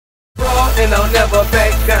and I'll never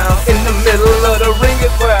back down. In the middle of the ring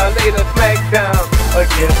is where I lay the smack down.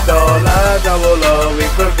 Against all odds, I will always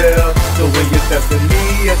prevail. The way you step to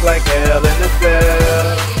me is like hell in a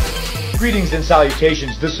cell. Greetings and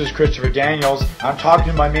salutations, this is Christopher Daniels. I'm talking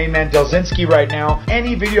to my main man Delzinski right now.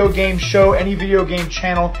 Any video game show, any video game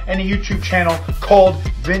channel, any YouTube channel called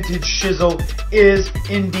Vintage Shizzle is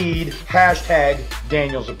indeed hashtag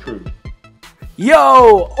Daniels approved.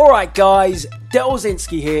 Yo, alright guys,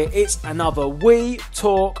 Delzinski here. It's another We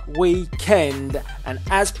Talk Weekend, and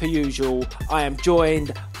as per usual, I am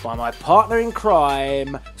joined by my partner in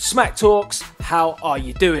crime, Smack Talks. How are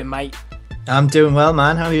you doing, mate? I'm doing well,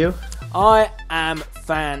 man. How are you? I am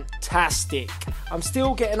fantastic. I'm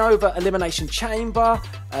still getting over Elimination Chamber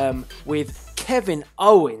with Kevin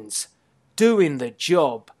Owens doing the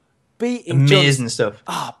job. Beating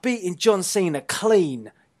John Cena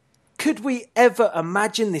clean. Could we ever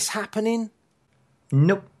imagine this happening?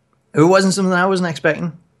 Nope. It wasn't something I wasn't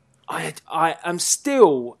expecting. I am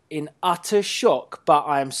still in utter shock, but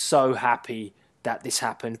I am so happy that this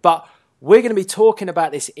happened. But we're going to be talking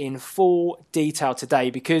about this in full detail today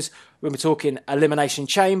because we're going to be talking Elimination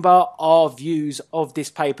Chamber, our views of this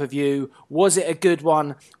pay-per-view. Was it a good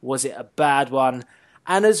one? Was it a bad one?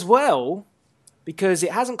 And as well, because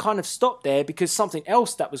it hasn't kind of stopped there, because something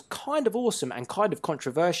else that was kind of awesome and kind of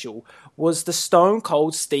controversial was the Stone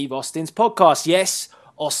Cold Steve Austin's podcast. Yes,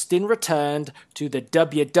 Austin returned to the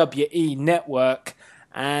WWE Network.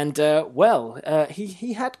 And,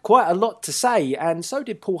 he had quite a lot to say, and so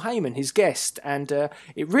did Paul Heyman, his guest, and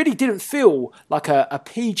it really didn't feel like a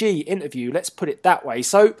PG interview, let's put it that way.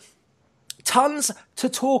 So, tons to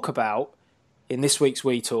talk about in this week's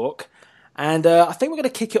We Talk, and I think we're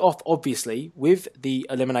going to kick it off, obviously, with the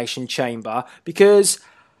Elimination Chamber, because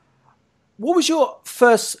what was your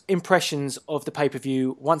first impressions of the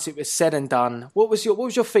pay-per-view once it was said and done? What was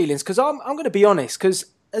your feelings? Because I'm going to be honest, because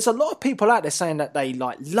there's a lot of people out there saying that they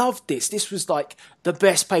loved this. This was like the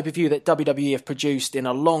best pay-per-view that WWE have produced in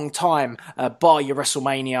a long time, bar your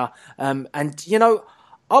WrestleMania. And you know,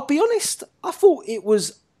 I'll be honest, I thought it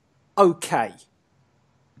was okay.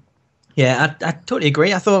 Yeah, I totally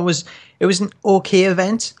agree. I thought it was an okay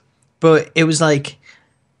event, but it was like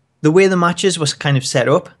the way the matches was kind of set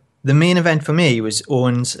up. The main event for me was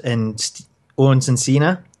Owens and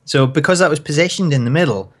Cena. So because that was positioned in the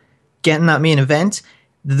middle, getting that main event,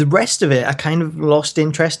 the rest of it, I kind of lost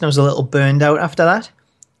interest and I was a little burned out after that.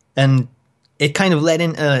 And it kind of led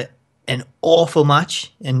into an awful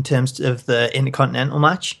match in terms of the Intercontinental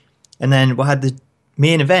match. And then we had the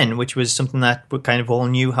main event, which was something that we kind of all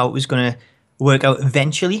knew how it was going to work out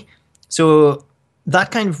eventually. So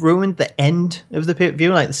that kind of ruined the end of the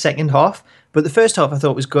pay-per-view, like the second half. But the first half I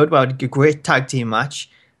thought was good. We had a great tag team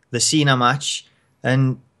match, the Cena match,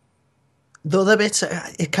 and the other bits,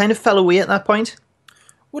 it kind of fell away at that point.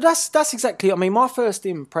 Well, that's exactly. I mean, my first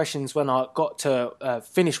impressions when I got to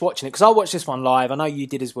finish watching it, because I watched this one live. I know you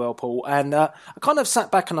did as well, Paul. And I kind of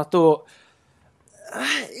sat back and I thought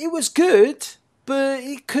it was good, but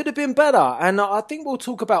it could have been better. And I think we'll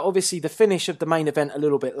talk about obviously the finish of the main event a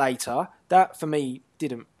little bit later. That for me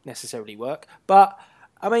didn't necessarily work, but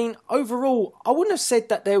I mean, overall, I wouldn't have said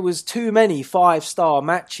that there was too many 5-star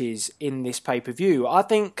matches in this pay-per-view. I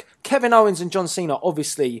think Kevin Owens and John Cena,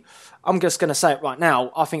 obviously, I'm just going to say it right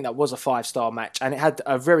now, I think that was a 5-star match, and it had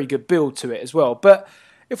a very good build to it as well. But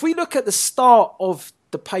if we look at the start of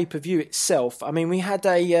the pay-per-view itself, I mean, we had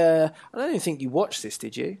I don't even think you watched this,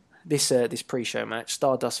 did you? This pre-show match,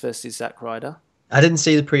 Stardust versus Zack Ryder. I didn't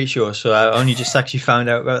see the pre-show, so I only just actually found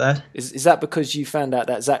out about that. Is that because you found out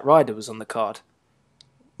that Zack Ryder was on the card?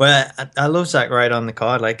 Well, I love Zack Ryder on the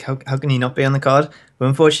card. Like, how can he not be on the card? But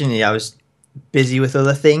unfortunately, I was busy with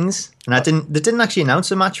other things, and they didn't actually announce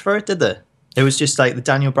a match for it, did they? It was just like the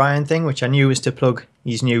Daniel Bryan thing, which I knew was to plug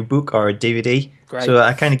his new book or a DVD. Great. So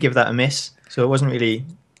I kind of give that a miss. So it wasn't really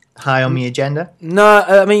high on my agenda. No,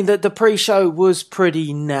 I mean, the pre-show was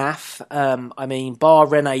pretty naff. I mean, bar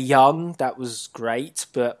Renee Young, that was great.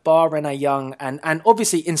 But bar Renee Young and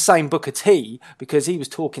obviously insane Booker T, because he was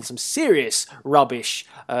talking some serious rubbish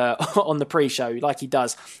on the pre-show, like he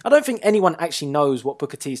does. I don't think anyone actually knows what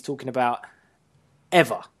Booker T is talking about,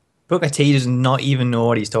 ever. Booker T does not even know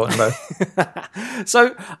what he's talking about.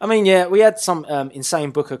 So, I mean, yeah, we had some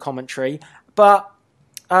insane Booker commentary. But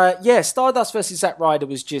Stardust versus Zack Ryder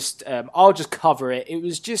was just. I'll just cover it. It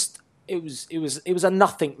was just. It was a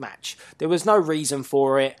nothing match. There was no reason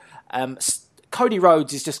for it. Cody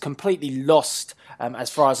Rhodes is just completely lost as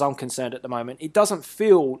far as I'm concerned at the moment. It doesn't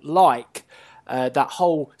feel like that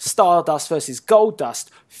whole Stardust versus Goldust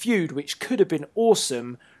feud, which could have been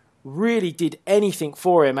awesome, really did anything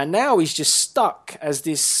for him, and now he's just stuck as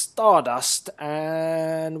this Stardust,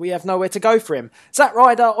 and we have nowhere to go for him. Zack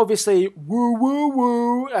Ryder, obviously, woo, woo,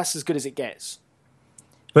 woo, that's as good as it gets.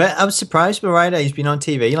 But I was surprised with Ryder. He's been on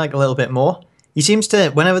TV like a little bit more. He seems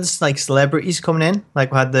to, whenever there's like celebrities coming in,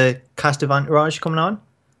 like we had the cast of Entourage coming on,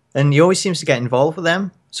 and he always seems to get involved with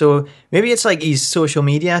them. So maybe it's like his social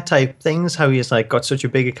media type things, how he's like got such a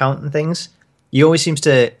big account and things. He always seems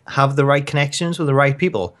to have the right connections with the right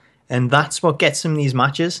people, and that's what gets him these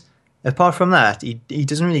matches. Apart from that, he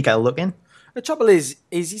doesn't really get a look in. The trouble is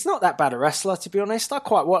he's not that bad a wrestler, to be honest. I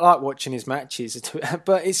quite like watching his matches,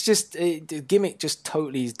 but it's just the gimmick just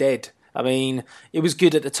totally is dead. I mean, it was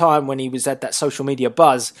good at the time when he was at that social media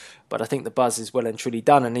buzz, but I think the buzz is well and truly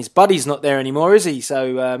done, and his buddy's not there anymore, is he?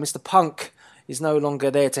 So Mr. Punk is no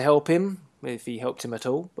longer there to help him, if he helped him at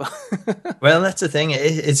all. Well, that's the thing.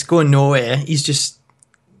 It's going nowhere. He's just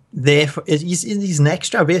there. He's an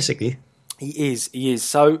extra, basically. He is.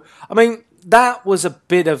 So, I mean, that was a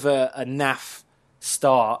bit of a naff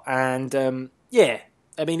start, and yeah,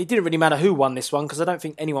 I mean, it didn't really matter who won this one because I don't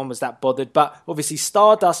think anyone was that bothered, but obviously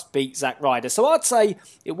Stardust beat Zack Ryder, so I'd say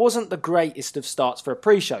it wasn't the greatest of starts for a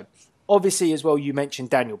pre-show. Obviously, as well, you mentioned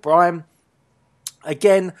Daniel Bryan.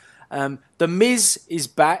 Again, The Miz is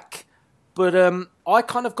back, but I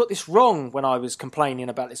kind of got this wrong when I was complaining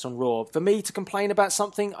about this on Raw. For me to complain about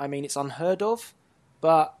something, I mean, it's unheard of,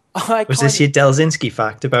 but Was this your Delzinski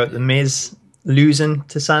fact about the Miz losing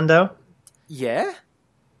to Sandow? Yeah.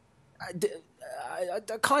 I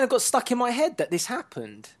kind of got stuck in my head that this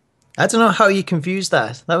happened. I don't know how you confused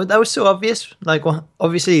that. That was so obvious. Like, well,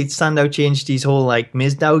 obviously Sandow changed his whole like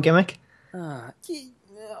Mizdow gimmick.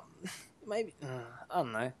 Maybe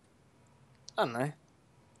I don't know.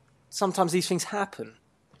 Sometimes these things happen.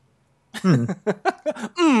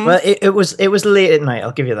 Well, it was late at night.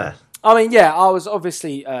 I'll give you that. I mean, yeah, I was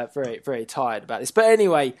obviously very, very tired about this. But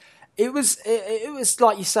anyway, it was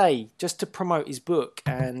like you say, just to promote his book,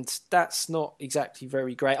 and that's not exactly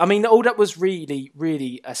very great. I mean, all that was really,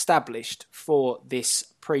 really established for this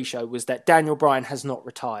pre-show was that Daniel Bryan has not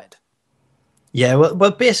retired. Yeah,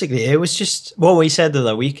 well, basically, it was just what we said the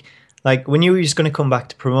other week. Like, we knew he was going to come back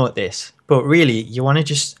to promote this, but really, you want to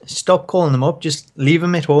just stop calling him up, just leave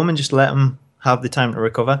him at home and just let him have the time to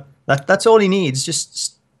recover. That's all he needs.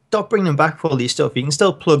 Just stop bringing him back for all these stuff. You can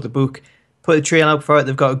still plug the book, put a trail out for it.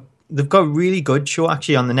 They've got a really good show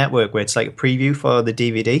actually on the network where it's like a preview for the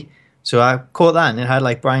DVD. So I caught that, and it had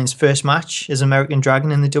like Bryan's first match as American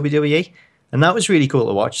Dragon in the WWE, and that was really cool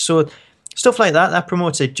to watch. So stuff like that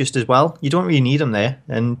promotes it just as well. You don't really need him there,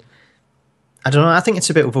 and I don't know. I think it's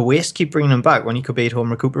a bit of a waste keep bringing him back when he could be at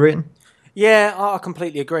home recuperating. Yeah, I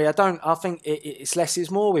completely agree. I think it's less is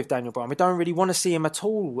more with Daniel Bryan. We don't really want to see him at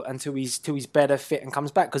all until he's better fit and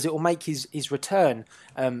comes back, because it will make his return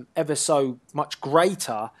ever so much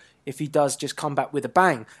greater if he does just come back with a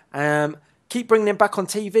bang. Keep bringing him back on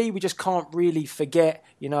TV. We just can't really forget,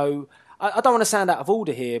 I don't want to sound out of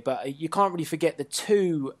order here, but you can't really forget the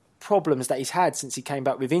two problems that he's had since he came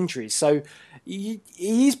back with injuries. So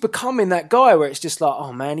he's becoming that guy where it's just like,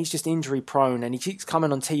 oh man, he's just injury prone, and he keeps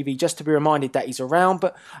coming on TV just to be reminded that he's around.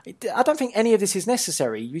 But I don't think any of this is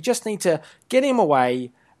necessary. You just need to get him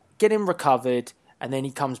away, get him recovered, and then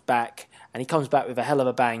he comes back, and he comes back with a hell of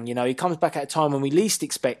a bang. He comes back at a time when we least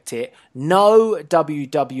expect it. No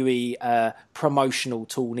WWE promotional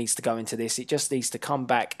tool needs to go into this. It just needs to come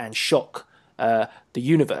back and shock the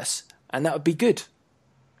universe, and that would be good.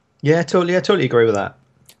 Yeah, totally. I totally agree with that.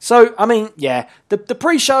 So, I mean, yeah, the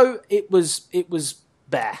pre-show, it was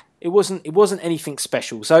there. It wasn't anything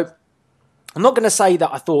special. So, I'm not going to say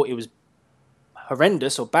that I thought it was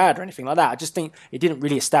horrendous or bad or anything like that. I just think it didn't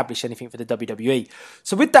really establish anything for the WWE.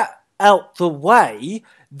 So, with that out the way,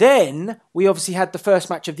 then we obviously had the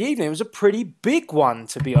first match of the evening. It was a pretty big one,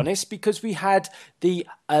 to be honest, because we had the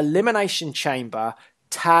Elimination Chamber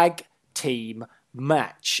tag team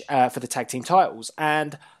match for the tag team titles.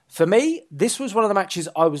 And for me, this was one of the matches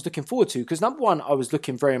I was looking forward to, because number one, I was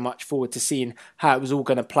looking very much forward to seeing how it was all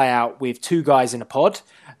going to play out with two guys in a pod.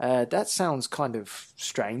 That sounds kind of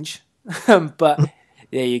strange, but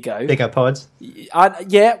there you go. Bigger pods.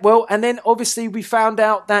 Yeah, well, and then obviously we found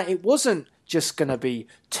out that it wasn't just going to be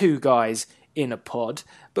two guys in a pod,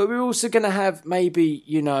 but we were also going to have maybe,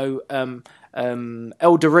 El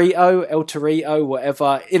Torito,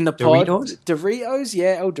 whatever, in the pod. Doritos?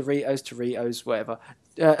 Yeah, El Doritos, whatever.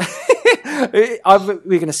 We're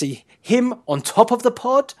going to see him on top of the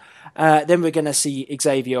pod. Then we're going to see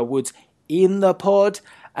Xavier Woods in the pod.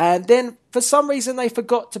 And then, for some reason, they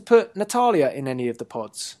forgot to put Natalya in any of the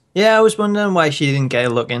pods. Yeah, I was wondering why she didn't get a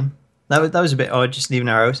look in. That was a bit odd, just leaving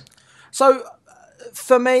her out. So,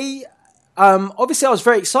 for me, obviously I was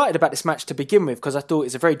very excited about this match to begin with because I thought it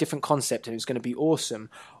was a very different concept and it was going to be awesome.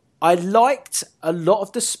 I liked a lot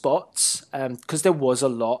of the spots because there was a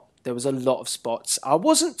lot. There was a lot of spots. I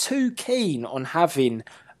wasn't too keen on having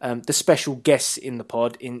the special guests in the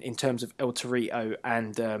pod in terms of El Torito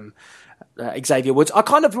and Xavier Woods. I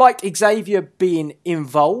kind of liked Xavier being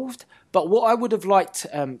involved, but what I would have liked,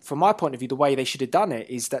 from my point of view, the way they should have done it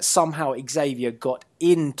is that somehow Xavier got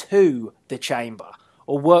into the chamber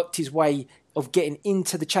or worked his way of getting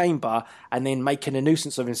into the chamber and then making a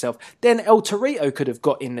nuisance of himself. Then El Torito could have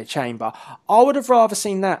got in the chamber. I would have rather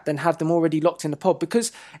seen that than have them already locked in the pod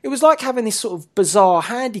because it was like having this sort of bizarre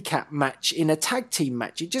handicap match in a tag team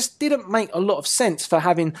match. It just didn't make a lot of sense for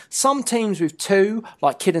having some teams with two,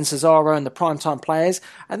 like Kid and Cesaro and the Primetime Players,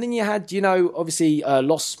 and then you had, obviously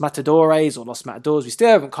Los Matadores or Los Matadors. We still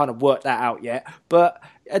haven't kind of worked that out yet, but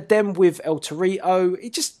them with El Torito,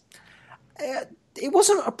 it just... it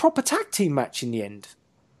wasn't a proper tag team match in the end.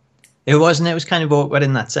 It wasn't. It was kind of awkward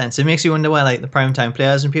in that sense. It makes you wonder why, like, the Primetime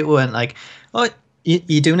Players and people weren't like, "Oh,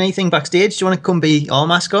 you doing anything backstage? Do you want to come be our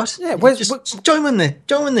mascot? Yeah, just join in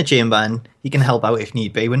the chamber, and you can help out if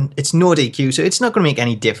need be. When it's no DQ, so it's not going to make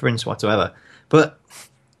any difference whatsoever." But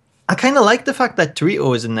I kind of like the fact that Torito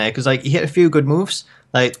was in there because, like, he hit a few good moves.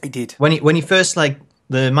 Like, he did when he first, like,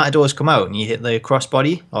 the Matadors come out and he hit the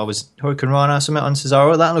crossbody, or was Hurricane Rana or something on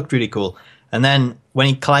Cesaro. That looked really cool. And then when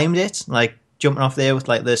he climbed it, like jumping off there with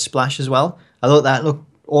like the splash as well, I thought that looked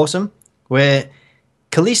awesome. Where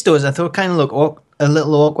Kalisto's, I thought kind of looked a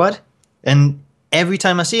little awkward. And every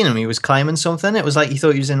time I seen him, he was climbing something. It was like he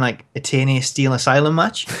thought he was in like a TNA Steel Asylum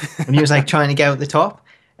match. And he was like trying to get out the top.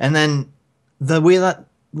 And then the way that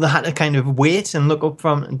they had to kind of wait and look up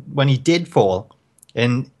from when he did fall.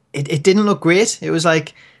 And it didn't look great. It was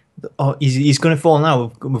like, oh, he's going to fall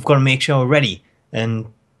now. We've got to make sure we're ready. And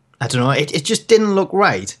I don't know, it just didn't look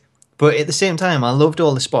right. But at the same time, I loved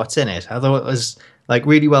all the spots in it. I thought it was like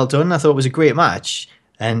really well done. I thought it was a great match.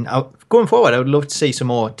 And going forward, I would love to see some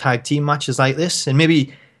more tag team matches like this. And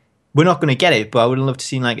maybe we're not going to get it, but I would love to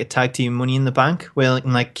see like a tag team Money in the Bank where they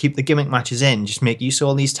can like keep the gimmick matches in, just make use of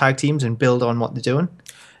all these tag teams and build on what they're doing.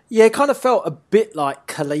 Yeah, it kind of felt a bit like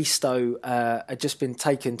Kalisto had just been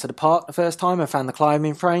taken to the park the first time and found the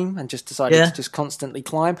climbing frame and just decided to just constantly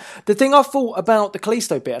climb. The thing I thought about the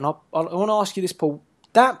Kalisto bit, and I want to ask you this, Paul,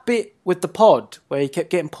 that bit with the pod where he kept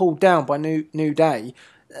getting pulled down by New Day,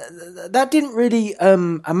 that didn't really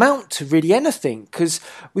amount to really anything because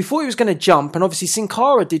we thought he was going to jump and obviously Sin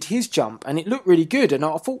Cara did his jump and it looked really good, and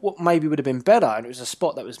I thought what maybe would have been better, and it was a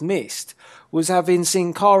spot that was missed, was having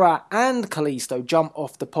Sin Cara and Kalisto jump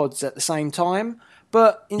off the pods at the same time,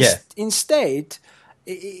 but instead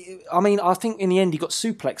I think in the end he got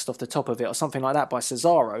suplexed off the top of it or something like that by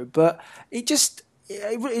Cesaro, but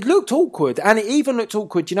it looked awkward, and it even looked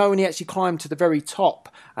awkward, when he actually climbed to the very top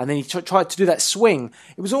and then he tried to do that swing.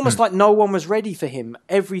 It was almost like no one was ready for him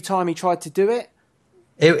every time he tried to do it.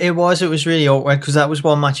 It was really awkward because that was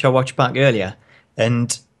one match I watched back earlier,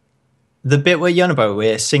 and the bit where you're on about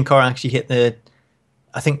where Sin Cara actually hit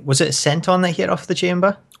I think, was it a senton that hit off the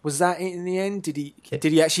chamber? Was that it in the end? Did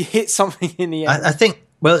he actually hit something in the end? I think,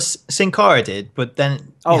 well, Sin Cara did, but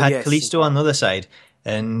then you had Kalisto on the other side.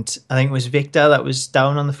 And I think it was Victor that was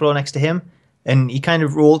down on the floor next to him. And he kind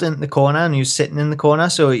of rolled into the corner and he was sitting in the corner,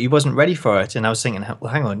 so he wasn't ready for it. And I was thinking,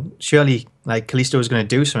 well, hang on, surely like Kalisto was going to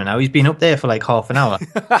do something now. He's been up there for like half an hour.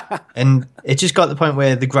 And it just got to the point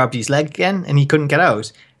where they grabbed his leg again and he couldn't get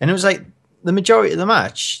out. And it was like the majority of the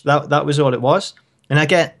match, that was all it was. And I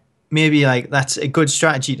get maybe like that's a good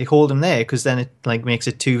strategy to hold him there because then it like makes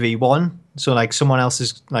it 2v1. So like someone else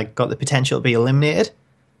has like got the potential to be eliminated.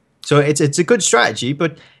 So it's a good strategy,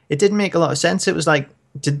 but it didn't make a lot of sense. It was like,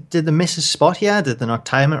 did they miss a spot here? Did they not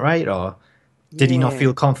time it right? Or did he not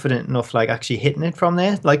feel confident enough like actually hitting it from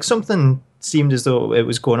there? Like something seemed as though it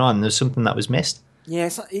was going on. There's something that was missed. Yeah,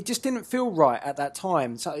 it just didn't feel right at that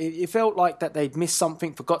time. So it felt like that they'd missed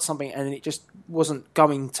something, forgot something, and it just wasn't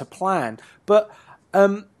going to plan. But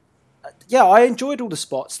I enjoyed all the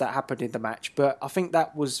spots that happened in the match, but I think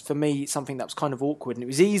that was, for me, something that was kind of awkward, and it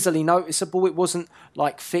was easily noticeable. It wasn't,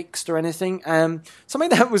 like, fixed or anything. Something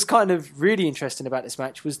that was kind of really interesting about this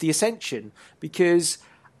match was the Ascension, because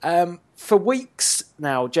for weeks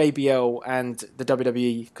now, JBL and the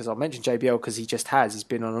WWE, because I mentioned JBL because he's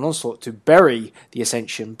been on an onslaught to bury the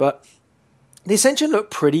Ascension, but the Ascension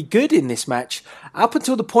looked pretty good in this match, up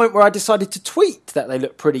until the point where I decided to tweet that they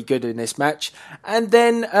looked pretty good in this match, and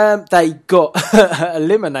then they got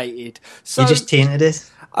eliminated. So, you just tainted it?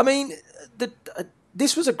 I mean,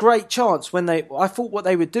 this was a great chance when I thought what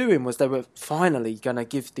they were doing was they were finally going to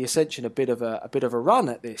give the Ascension a bit of a run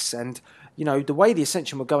at this. And, you know, the way the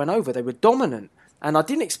Ascension were going over, they were dominant. And I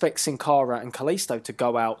didn't expect Sin Cara and Kalisto to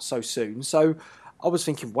go out so soon. So I was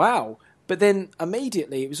thinking, wow. But then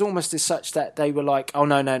immediately it was almost as such that they were like, oh,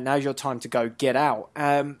 no, now's your time to go, get out.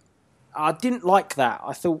 I didn't like that.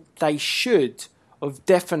 I thought they should have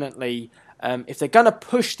definitely, if they're going to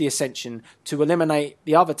push the Ascension to eliminate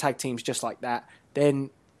the other tag teams just like that,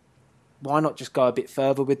 then why not just go a bit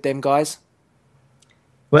further with them guys?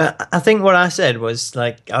 Well, I think what I said was,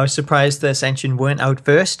 like, I was surprised the Ascension weren't out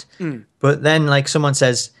first. But then, like, someone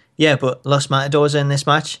says, yeah, but Los Matadors are in this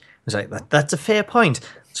match. I was like, that's a fair point.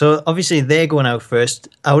 So, obviously, they're going out first.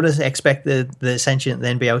 I would have expected the Ascension to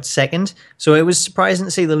then be out second. So, it was surprising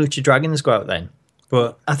to see the Lucha Dragons go out then.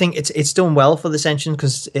 But I think it's done well for the Ascension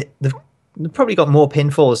because they've probably got more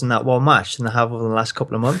pinfalls in that one match than they have over the last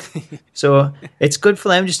couple of months. So, it's good for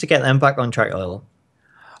them just to get them back on track a little.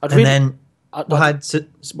 We had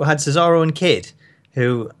Cesaro and Kid,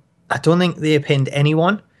 who I don't think they pinned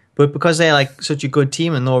anyone, but because they're like such a good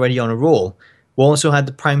team and they're already on a roll, we also had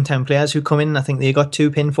the Primetime Players who come in, and I think they got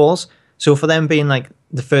 2 pinfalls. So for them being like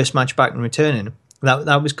the first match back and returning,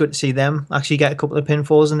 that was good to see them actually get a couple of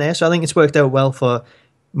pinfalls in there. So I think it's worked out well for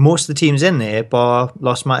most of the teams in there, bar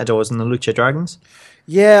Los Matadors and the Lucha Dragons.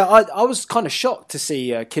 Yeah, I was kind of shocked to see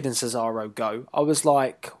Kid and Cesaro go. I was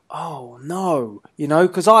like, oh no, you know,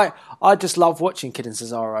 because I just love watching Kid and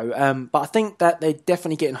Cesaro. But I think that they're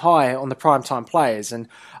definitely getting higher on the primetime players. And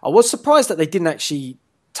I was surprised that they didn't actually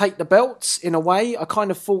take the belts in a way. I kind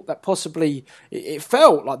of thought that possibly it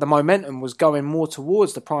felt like the momentum was going more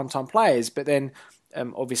towards the primetime players. But then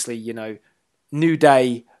obviously, you know, New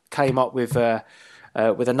Day came up with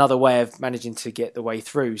another way of managing to get the way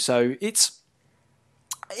through. So it's,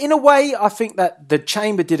 in a way, I think that the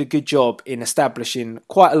Chamber did a good job in establishing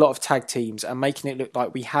quite a lot of tag teams and making it look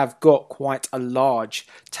like we have got quite a large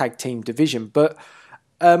tag team division. But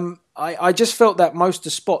I just felt that most of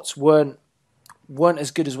the spots weren't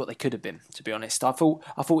as good as what they could have been, to be honest. I thought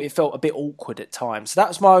it felt a bit awkward at times. So that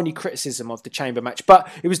was my only criticism of the Chamber match. But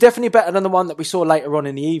it was definitely better than the one that we saw later on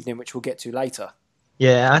in the evening, which we'll get to later.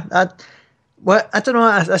 Yeah, I don't know.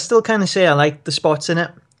 I still kind of say I like the spots in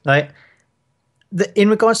it. Like, in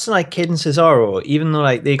regards to like Kid and Cesaro, even though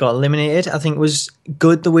like they got eliminated, I think it was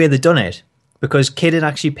good the way they done it, because Kid had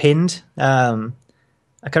actually pinned.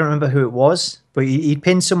 I can't remember who it was, but he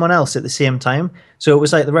pinned someone else at the same time. So it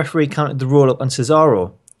was like the referee counted the roll up on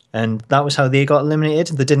Cesaro, and that was how they got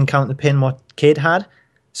eliminated. They didn't count the pin what Kid had.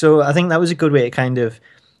 So I think that was a good way to kind of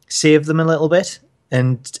save them a little bit,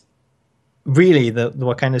 and really they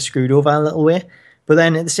were kind of screwed over a little way. But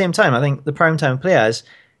then at the same time, I think the primetime players,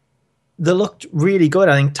 they looked really good.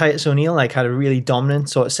 I think Titus O'Neil like had a really dominant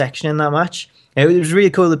sort of section in that match. It was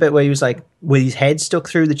really cool, the bit where he was like with his head stuck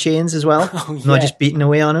through the chains as well, not just beating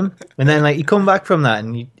away on him. And then like he come back from that,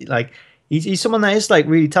 and he's someone that is like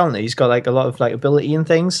really talented. He's got like a lot of like ability and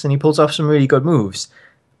things, and he pulls off some really good moves.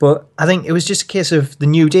 But I think it was just a case of the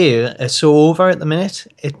New Day are so over at the minute.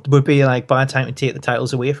 It would be like by the time to take the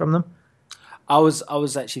titles away from them. I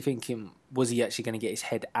was actually thinking, was he actually going to get his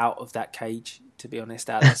head out of that cage? To be honest,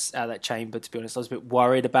 out of that chamber, to be honest, I was a bit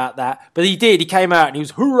worried about that. But he did. He came out and he was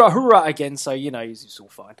hoorah, hoorah again. So, you know, he's all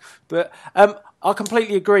fine. But I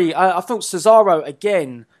completely agree. I thought Cesaro,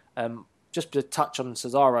 again, just to touch on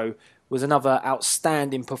Cesaro, was another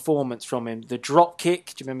outstanding performance from him. The drop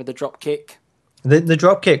kick. Do you remember the drop kick? The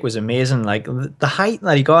drop kick was amazing. Like, the height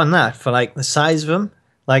that he got on that for, like, the size of him.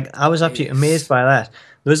 Like, I was absolutely amazed by that.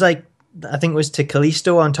 There was, like, I think it was to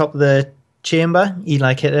Kalisto on top of the chamber. He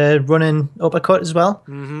like hit a running uppercut as well,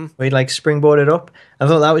 where he like springboarded up. I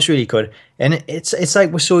thought that was really good, and it's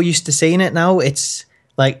like we're so used to seeing it now. It's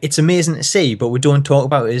like it's amazing to see, but we don't talk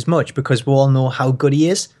about it as much because we all know how good he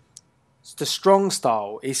is. The strong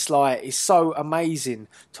style, it's so amazing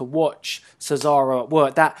to watch Cesaro at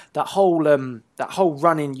work. That whole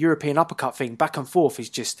running European uppercut thing back and forth is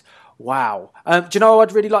just wow. Do you know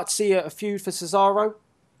I'd really like to see a feud for Cesaro?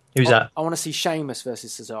 Who's that? I want to see Sheamus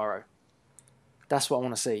versus Cesaro. That's what I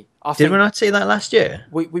want to see. Did we not see that last year?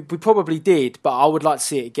 We probably did, but I would like to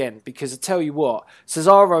see it again, because I tell you what,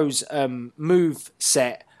 Cesaro's move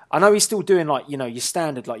set, I know he's still doing like, you know, your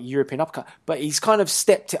standard like European uppercut, but he's kind of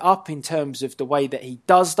stepped it up in terms of the way that he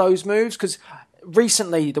does those moves, because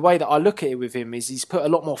recently the way that I look at it with him is he's put a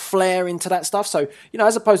lot more flair into that stuff. So, you know,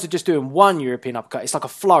 as opposed to just doing one European uppercut, it's like a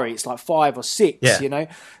flurry. It's like 5 or 6, you know.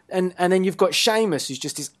 And then you've got Sheamus, who's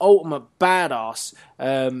just this ultimate badass.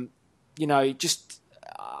 You know, just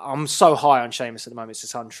I'm so high on Sheamus at the moment. It's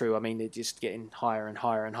just untrue. I mean, they're just getting higher and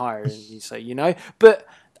higher and higher. And so, you know, but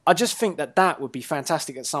I just think that would be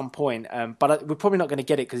fantastic at some point, but we're probably not going to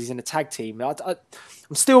get it because he's in a tag team. I'm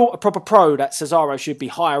still a proper pro that Cesaro should be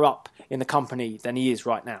higher up in the company than he is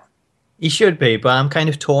right now. He should be, but I'm kind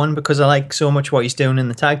of torn because I like so much what he's doing in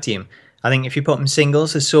the tag team. I think if you put him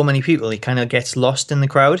singles, there's so many people, he kind of gets lost in the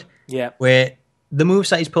crowd. Yeah. Where the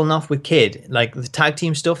moves that he's pulling off with Kid, like the tag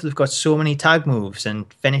team stuff, they've got so many tag moves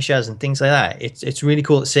and finishers and things like that. It's really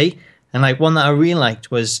cool to see. And like one that I really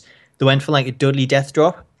liked was they went for like a Dudley death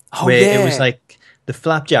drop, where it was like the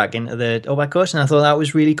flapjack into the uppercut, and I thought that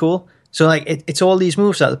was really cool. So like it's all these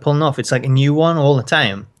moves that they're pulling off. It's like a new one all the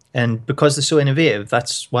time. And because they're so innovative,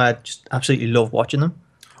 that's why I just absolutely love watching them.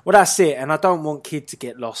 Well, that's it. And I don't want Kid to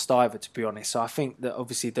get lost either, to be honest. So I think that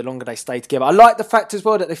obviously the longer they stay together. I like the fact as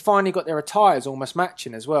well that they finally got their attires almost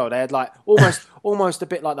matching as well. They had like almost a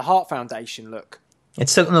bit like the Heart Foundation look.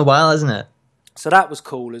 It's took them a while, hasn't it? So that was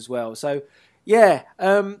cool as well. So yeah,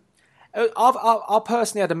 I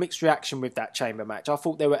personally had a mixed reaction with that chamber match. I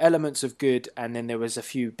thought there were elements of good, and then there was a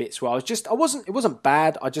few bits where it wasn't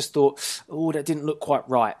bad. I just thought, oh, that didn't look quite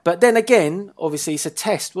right. But then again, obviously it's a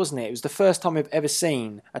test, wasn't it? It was the first time we've ever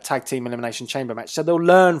seen a tag team elimination chamber match, so they'll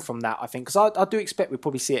learn from that, I think, because I do expect we'll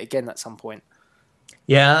probably see it again at some point.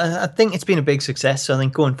 Yeah, I think it's been a big success. So I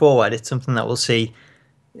think going forward, it's something that we'll see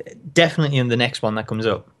definitely in the next one that comes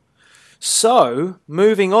up. So,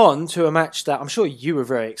 moving on to a match that I'm sure you were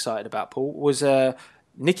very excited about, Paul, was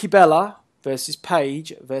Nikki Bella versus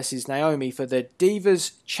Paige versus Naomi for the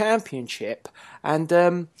Divas Championship. And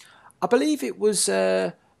I believe it was,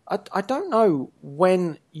 I don't know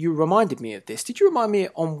when you reminded me of this. Did you remind me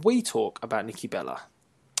on We Talk about Nikki Bella?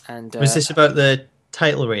 And was this about the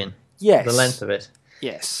title reign? Yes. The length of it?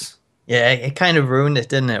 Yes. Yeah, it kind of ruined it,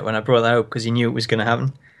 didn't it, when I brought that up because you knew it was going to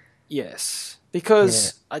happen? Yes.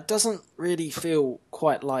 Because it doesn't really feel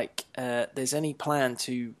quite like there's any plan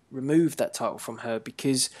to remove that title from her,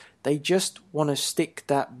 because they just want to stick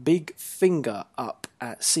that big finger up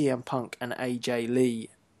at CM Punk and AJ Lee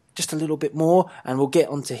just a little bit more, and we'll get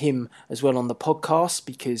onto him as well on the podcast,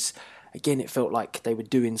 because again it felt like they were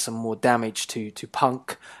doing some more damage to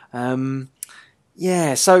Punk. So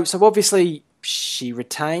obviously she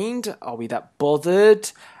retained. Are we that bothered?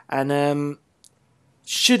 And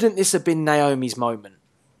shouldn't this have been Naomi's moment?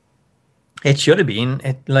 It should have been.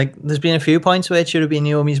 There's been a few points where it should have been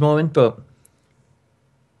Naomi's moment, but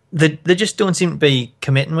they just don't seem to be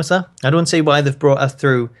committing with her. I don't see why they've brought her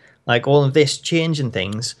through like all of this changing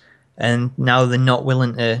things, and now they're not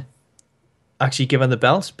willing to actually give her the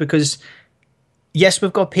belt. Because yes,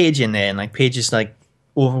 we've got Paige in there, and like Paige is like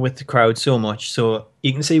over with the crowd so much, so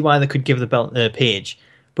you can see why they could give the belt to Paige.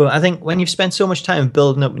 But I think when you've spent so much time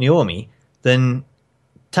building up Naomi, then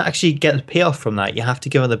to actually get the payoff from that, you have to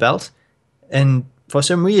give her the belt. And for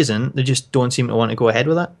some reason, they just don't seem to want to go ahead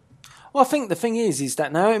with that. Well, I think the thing is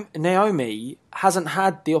that Naomi hasn't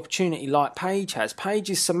had the opportunity like Paige has. Paige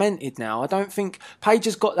is cemented now. I don't think Paige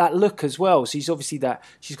has got that look as well. She's obviously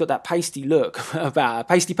she's got that pasty look about her,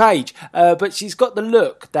 pasty Paige. But she's got the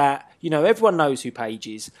look that, everyone knows who Paige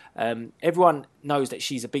is. Everyone knows that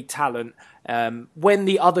she's a big talent. When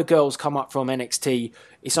the other girls come up from NXT,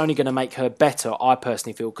 it's only going to make her better, I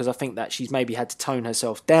personally feel, because I think that she's maybe had to tone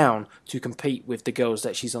herself down to compete with the girls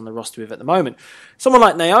that she's on the roster with at the moment. Someone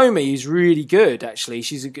like Naomi is really good, actually.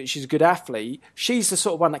 She's a good athlete. She's the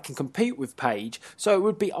sort of one that can compete with Paige, so it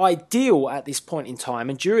would be ideal at this point in time,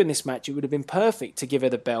 and during this match it would have been perfect to give her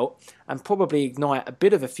the belt and probably ignite a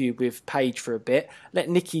bit of a feud with Paige for a bit, let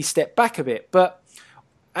Nikki step back a bit. But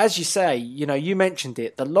as you say, you mentioned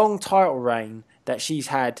it, the long title reign that she's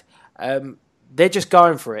had, they're just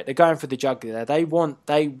going for it. They're going for the jugular. They want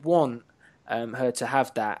her to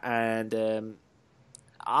have that, and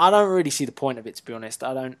I don't really see the point of it, to be honest.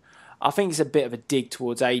 I think it's a bit of a dig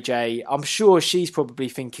towards AJ. I'm sure she's probably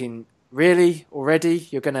thinking, really, already?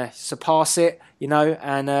 You're going to surpass it,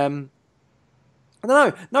 and I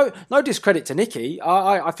don't know. No discredit to Nikki.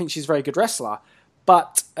 I think she's a very good wrestler,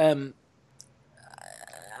 but I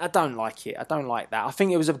don't like it. I don't like that. I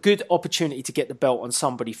think it was a good opportunity to get the belt on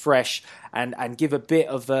somebody fresh and give a bit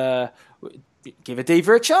of give a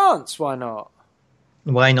diva a chance. Why not?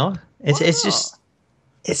 Why not?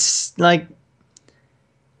 It's like,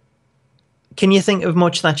 can you think of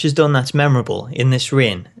much that she's done that's memorable in this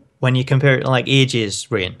reign when you compare it to like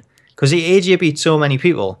AJ's reign? Because AJ beat so many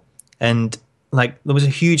people, and like there was a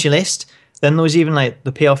huge list. Then there was even like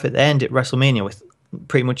the payoff at the end at WrestleMania with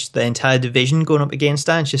pretty much the entire division going up against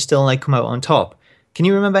her, and she's still like come out on top. Can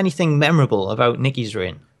you remember anything memorable about Nikki's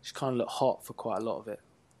reign? She kind of looked hot for quite a lot of it.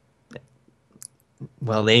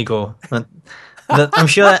 Well, there you go.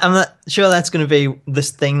 I'm not sure that's going to be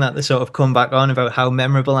this thing that they sort of come back on about how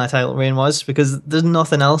memorable that title reign was, because there's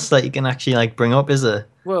nothing else that you can actually like bring up, is there?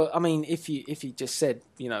 Well, I mean, if you just said,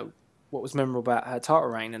 what was memorable about her title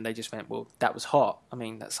reign, and they just went, well, that was hot. I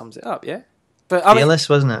mean, that sums it up, yeah. But I Fearless,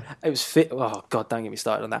 wasn't it? It was fit. Oh God, don't get me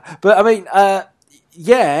started on that. But I mean,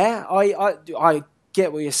 yeah, I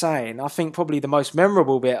get what you're saying. I think probably the most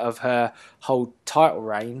memorable bit of her whole title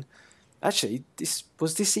reign, actually,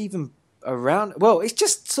 this even around? Well, it's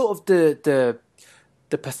just sort of the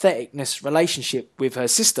patheticness relationship with her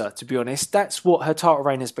sister, to be honest. That's what her title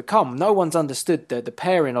reign has become. No one's understood the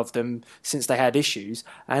pairing of them since they had issues.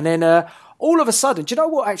 And then all of a sudden, do you know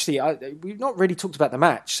what, actually, we've not really talked about the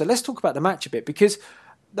match. So let's talk about the match a bit, because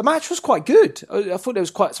the match was quite good. I thought there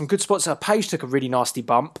was quite some good spots. Paige took a really nasty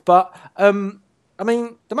bump, but I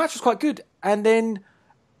mean, the match was quite good. And then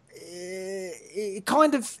it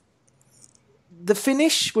kind of... The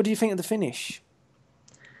finish, what do you think of the finish?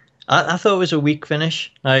 I thought it was a weak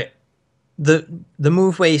finish. Like the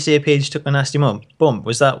move where you say Paige took a nasty bump,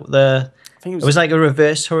 was that it was like a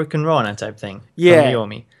reverse Hurricane Rana type thing. Yeah. From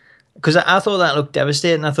Naomi. Because I thought that looked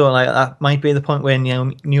devastating. I thought like that might be the point where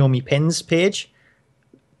Naomi pins Paige.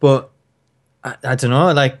 But I don't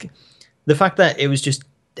know, like the fact that it was just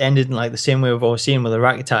ended in like the same way we've always seen with a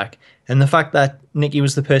rack attack, and the fact that Nikki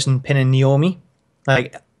was the person pinning Naomi,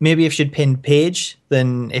 like maybe if she'd pinned Paige,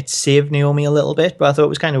 then it saved Naomi a little bit, but I thought it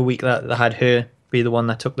was kind of weak that they had her be the one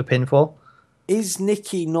that took the pinfall. Is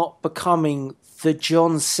Nikki not becoming the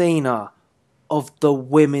John Cena of the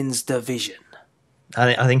women's division?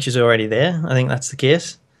 I think she's already there. I think that's the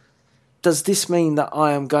case. Does this mean that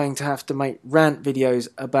I am going to have to make rant videos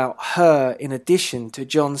about her in addition to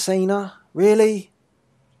John Cena? Really?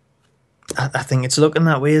 I think it's looking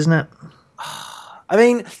that way, isn't it? I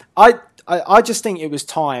mean, I just think it was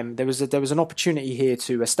time. There was an opportunity here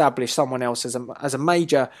to establish someone else as a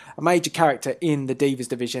major character in the Divas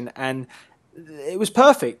division, and it was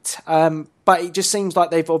perfect. But it just seems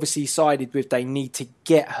like they've obviously sided with they need to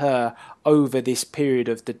get her over this period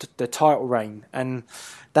of the title reign, and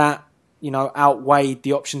that outweighed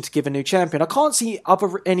the option to give a new champion. I can't see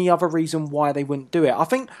any other reason why they wouldn't do it. I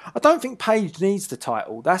don't think Paige needs the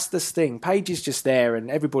title. That's the thing. Paige is just there,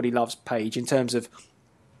 and everybody loves Paige in terms of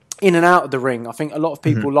in and out of the ring. I think a lot of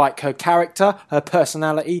people like her character, her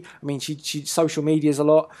personality. I mean, she social medias a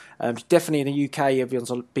lot. Definitely in the UK,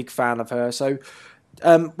 everyone's a big fan of her. So,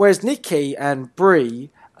 whereas Nikki and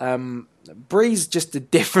Brie, Brie's just a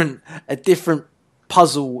different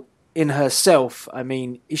puzzle in herself. I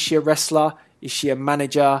mean, is she a wrestler? Is she a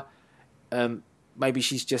manager? Maybe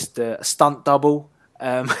she's just a stunt double.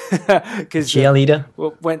 Cheerleader.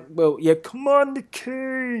 Yeah, come on,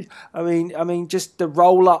 Nikki. I mean, just the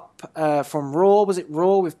roll up from Raw. Was it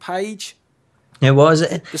Raw with Paige? It was.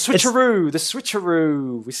 The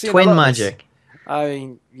switcheroo. We see twin magic. I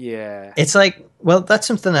mean, yeah. It's like, well, that's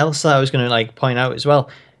something else that I was going to like point out as well.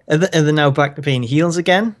 Are they now back to being heels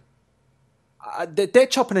again? They're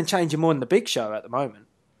chopping and changing more than the Big Show at the moment.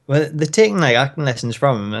 Well, they're taking like acting lessons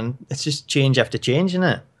from him, and it's just change after change, isn't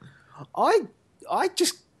it?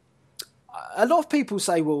 A lot of people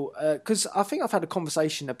say, well, because I think I've had a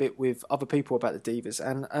conversation a bit with other people about the Divas,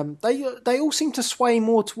 and they all seem to sway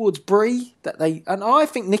more towards Brie. And I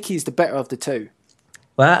think Nikki's the better of the two.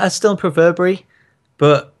 Well, I still prefer Brie,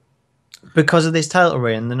 but because of this title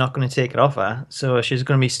reign, they're not going to take it off her, so she's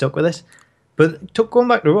going to be stuck with it. But going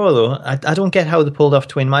back to Raw, though, I don't get how they pulled off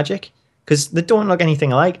twin magic, because they don't look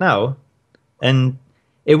anything alike now, and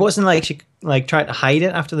it wasn't like she tried to hide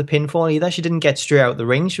it after the pinfall either. She didn't get straight out of the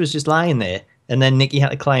ring. She was just lying there, and then Nikki had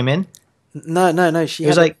to climb in. No. She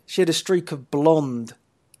had a streak of blonde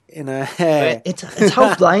in her hair. It's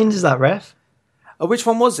how blind is that ref? Which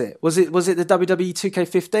one was it? Was it the WWE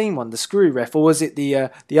 2K15 one, the screw ref, or was it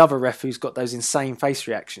the other ref who's got those insane face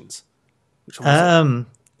reactions? Which one was it?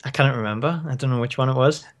 I can't remember. I don't know which one it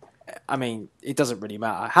was. I mean, it doesn't really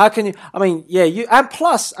matter. How can you? I mean, yeah, you and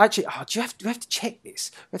plus, actually, we have to check this.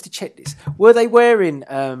 We have to check this. Were they wearing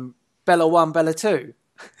Bella 1, Bella 2?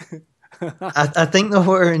 I think they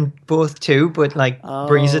were in both too, but like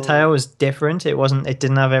Brie's attire was different. It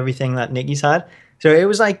didn't have everything that Nikki's had. So it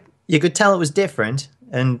was like you could tell it was different,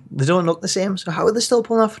 and they don't look the same. So how are they still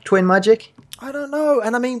pulling off twin magic? I don't know.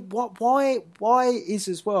 And I mean, why is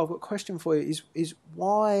as well? I've got a question for you. Is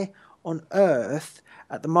why on earth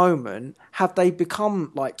at the moment have they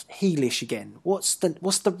become like heelish again? What's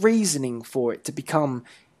the reasoning for it to become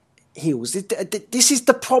heels? This is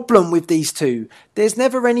the problem with these two. There's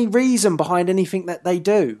never any reason behind anything that they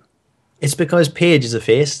do. It's because Paige is a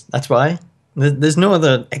face. That's why. There's no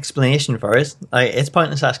other explanation for it. It's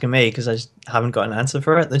pointless asking me because I just haven't got an answer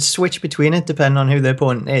for it. They switch between it depending on who the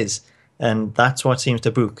opponent is, and that's what seems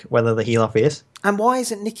to book whether the heel or face. And why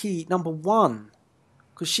isn't Nikki number one?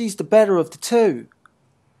 Because she's the better of the two.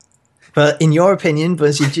 But in your opinion,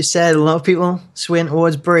 as you just said, a lot of people swing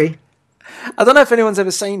towards Brie. I don't know if anyone's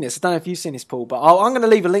ever seen this. I don't know if you've seen this, Paul, but I'm going to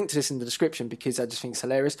leave a link to this in the description because I just think it's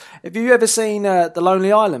hilarious. Have you ever seen The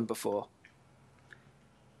Lonely Island before?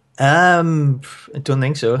 I don't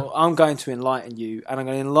think so. Well, I'm going to enlighten you, and I'm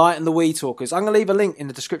going to enlighten the Wii Talkers. I'm going to leave a link in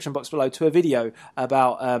the description box below to a video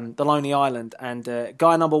about The Lonely Island and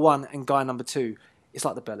guy number one and guy number two. It's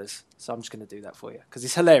like the Bellas, so I'm just going to do that for you because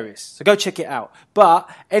it's hilarious. So go check it out. But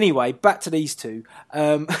anyway, back to these two.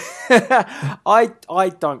 I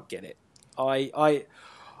don't get it. I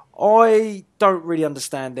don't really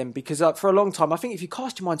understand them because for a long time, I think if you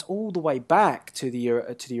cast your minds all the way back to the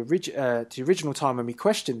original time when we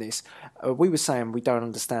questioned this, we were saying we don't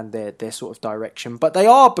understand their sort of direction. But they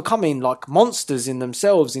are becoming like monsters in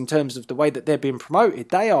themselves in terms of the way that they're being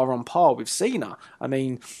promoted. They are on par with Cena. I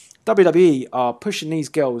mean, WWE are pushing these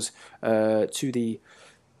girls to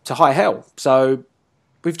high hell. So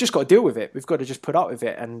we've just got to deal with it. We've got to just put up with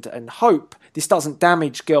it and hope this doesn't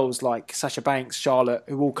damage girls like Sasha Banks, Charlotte,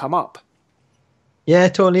 who all come up. Yeah,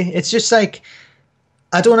 totally. It's just like,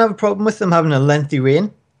 I don't have a problem with them having a lengthy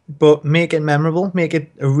reign, but make it memorable. Make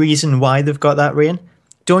it a reason why they've got that reign.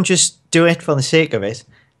 Don't just do it for the sake of it.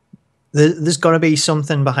 There's got to be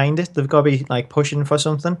something behind it. They've got to be like pushing for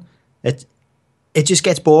something. It just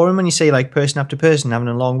gets boring when you see like person after person having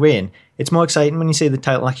a long reign. It's more exciting when you see the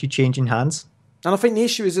title actually changing hands. And I think the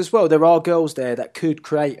issue is as well, there are girls there that could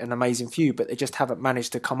create an amazing feud, but they just haven't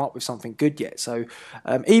managed to come up with something good yet. So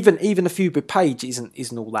even the feud with Paige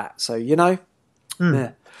isn't all that. So, you know,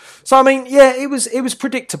 yeah. So I mean, yeah, it was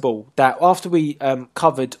predictable that after we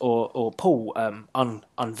covered or Paul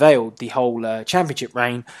unveiled the whole championship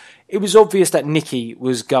reign, it was obvious that Nikki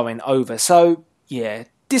was going over. So yeah,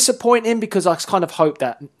 disappointing because I kind of hoped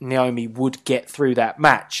that Naomi would get through that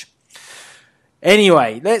match.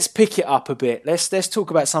 Anyway, let's pick it up a bit. Let's talk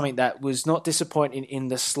about something that was not disappointing in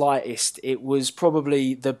the slightest. It was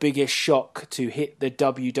probably the biggest shock to hit the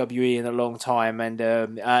WWE in a long time, and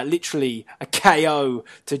literally a KO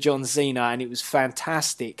to John Cena, and it was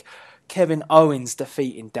fantastic. Kevin Owens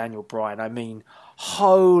defeating Daniel Bryan. I mean,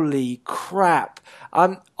 holy crap!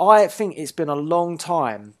 I think it's been a long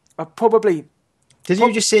time. Did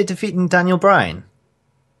you just say defeating Daniel Bryan?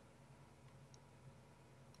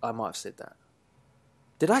 I might have said that.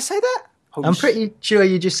 Did I say that? I'm pretty sure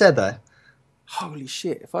you just said that. Holy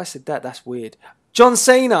shit. If I said that, that's weird. John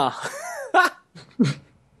Cena.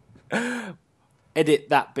 Edit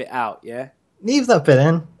that bit out, yeah? Leave that bit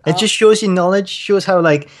in. It just shows you knowledge, shows how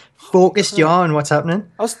like focused you are on what's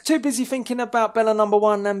happening. I was too busy thinking about Bella number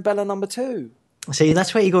one and Bella number two. See,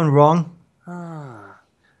 that's where you're going wrong.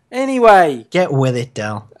 Anyway. Get with it,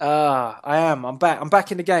 Del. I am. I'm back. I'm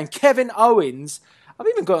back in the game. Kevin Owens. I've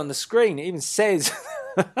even got it on the screen. It even says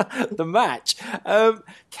the match.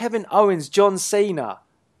 Kevin Owens, John Cena.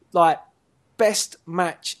 Like, best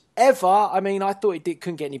match ever. I mean, I thought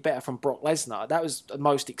couldn't get any better from Brock Lesnar. That was the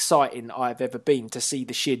most exciting I've ever been to see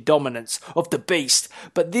the sheer dominance of the beast.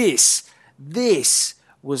 But this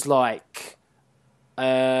was like,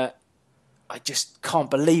 I just can't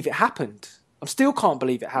believe it happened. I still can't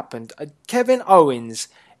believe it happened. Kevin Owens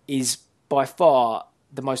is by far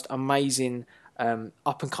the most amazing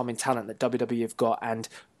up-and-coming talent that WWE have got, and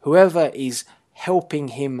whoever is helping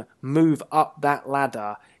him move up that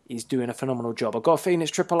ladder is doing a phenomenal job. I've got a feeling it's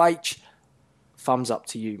Triple H. Thumbs up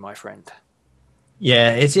to you, my friend.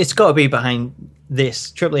 Yeah, it's got to be behind this.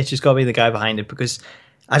 Triple H has got to be the guy behind it, because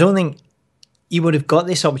I don't think he would have got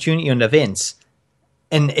this opportunity under Vince.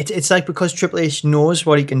 And it's like, because Triple H knows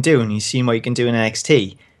what he can do, and he's seen what he can do in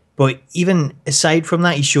NXT. But even aside from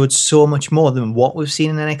that, he showed so much more than what we've seen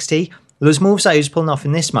in NXT. Those moves that he was pulling off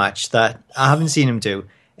in this match that I haven't seen him do,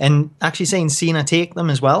 and actually seeing Cena take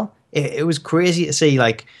them as well, it was crazy to see.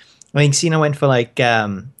 Like, I think Cena went for like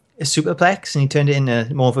a superplex, and he turned it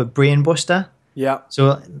into more of a brain buster. Yeah.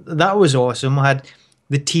 So that was awesome. I had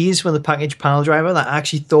the tease with the package panel driver that I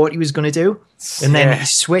actually thought he was going to do, and then he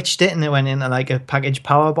switched it, and it went into like a package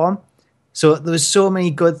power bomb. So there was so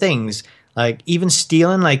many good things. Like, even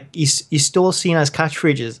stealing, like he stole Cena's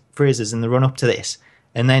catchphrases in the run up to this.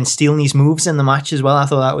 And then stealing these moves in the match as well. I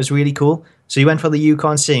thought that was really cool. So he went for the "You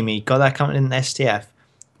Can't See Me," got that counted in the STF.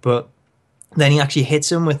 But then he actually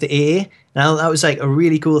hits him with the AA. Now that was like a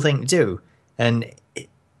really cool thing to do. And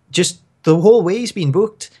just the whole way he's been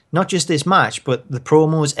booked, not just this match, but the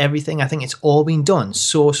promos, everything, I think it's all been done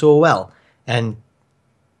so well. And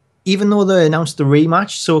even though they announced the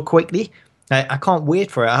rematch so quickly, I can't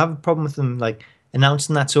wait for it. I have a problem with them like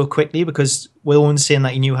announcing that so quickly, because Will Owens saying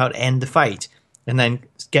that he knew how to end the fight and then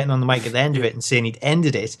getting on the mic at the end of it and saying he'd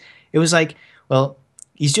ended it. It was like, well,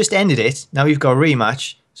 he's just ended it. Now you've got a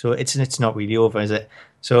rematch, so it's not really over, is it?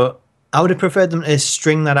 So I would have preferred them to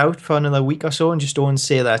string that out for another week or so and just don't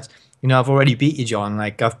say that, you know, I've already beat you, John.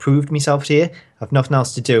 Like, I've proved myself to you. I've nothing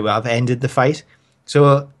else to do. I've ended the fight.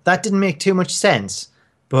 So that didn't make too much sense.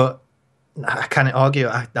 But I can't argue.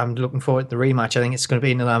 I'm looking forward to the rematch. I think it's going to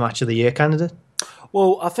be another match of the year candidate.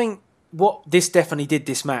 Well, I think what this definitely did,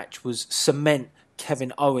 this match, was cement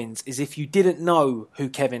Kevin Owens. Is if you didn't know who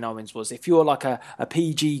Kevin Owens was, if you're like a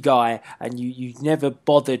PG guy and you never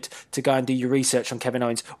bothered to go and do your research on Kevin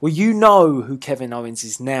Owens, well, you know who Kevin Owens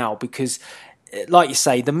is now, because like you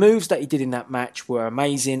say, the moves that he did in that match were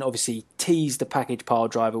amazing. Obviously, he teased the package pile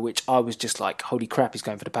driver, which I was just like, holy crap, he's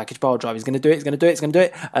going for the package pile driver. He's going to do it, he's going to do it, he's going to do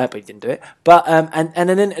it. But he didn't do it. But and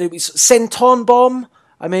then it was senton bomb.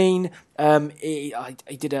 I mean, he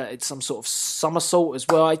did some sort of somersault as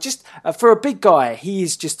well. I just, for a big guy, he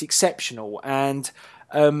is just exceptional. And,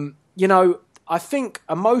 you know, I think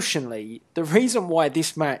emotionally, the reason why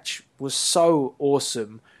this match was so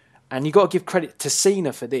awesome, and you got to give credit to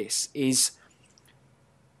Cena for this, is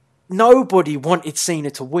nobody wanted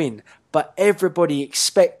Cena to win, but everybody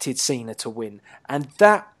expected Cena to win. And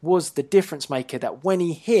that was the difference maker, that when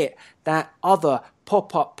he hit that other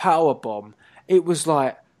pop-up power bomb, it was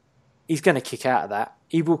like, he's going to kick out of that.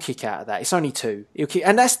 He will kick out of that. It's only two. He'll kick,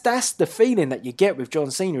 and that's the feeling that you get with John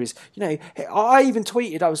Cena is, you know, I even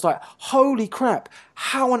tweeted, I was like, holy crap,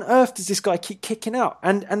 how on earth does this guy keep kicking out?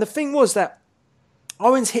 And the thing was that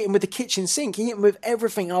Owens hit him with the kitchen sink. He hit him with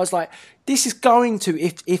everything. I was like, this is going to,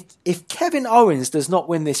 if Kevin Owens does not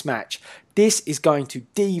win this match, this is going to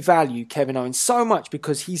devalue Kevin Owens so much,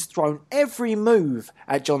 because he's thrown every move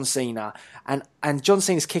at John Cena, and John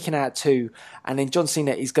Cena's kicking out too, and then John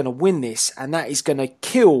Cena is going to win this, and that is going to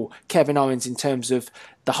kill Kevin Owens in terms of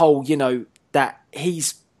the whole, you know, that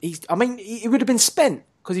he's I mean, he would have been spent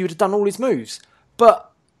because he would have done all his moves.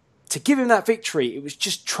 But to give him that victory, it was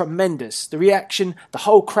just tremendous. The reaction, the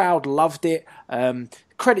whole crowd loved it.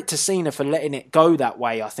 Credit to Cena for letting it go that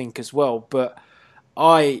way, I think, as well. But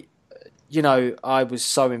I was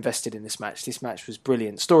so invested in this match. This match was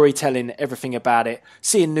brilliant. Storytelling, everything about it.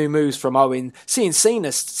 Seeing new moves from Owen. Seeing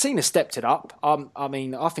Cena stepped it up. I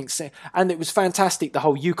mean, I think... And it was fantastic, the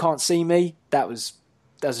whole "you can't see me." That was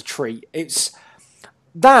a treat.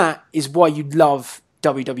 That is why you love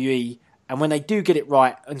WWE. And when they do get it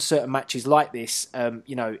right in certain matches like this,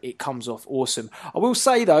 you know, it comes off awesome. I will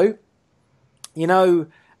say, though, you know,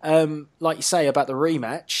 like you say about the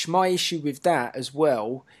rematch, my issue with that as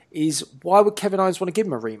well is, why would Kevin Owens want to give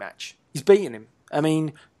him a rematch? He's beaten him. I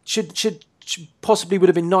mean, should possibly would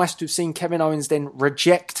have been nice to have seen Kevin Owens then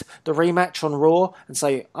reject the rematch on Raw and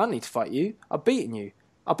say, I don't need to fight you. I've beaten you.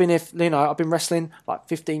 I've been wrestling like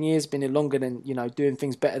 15 years, been here longer than, you know, doing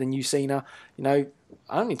things better than you, Cena. You know,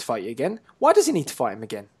 I don't need to fight you again. Why does he need to fight him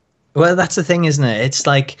again? Well, that's the thing, isn't it? It's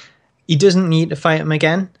like, he doesn't need to fight him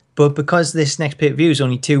again, but because this next pay-per-view is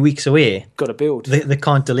only 2 weeks away, got to build. They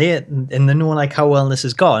can't delay it, and they know like how well this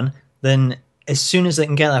has gone. Then as soon as they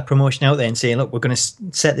can get that promotion out there and say, look, we're going to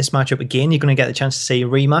set this match up again, you're going to get the chance to see a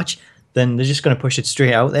rematch, then they're just going to push it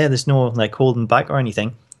straight out there. There's no like holding back or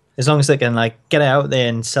anything. As long as they can like get it out there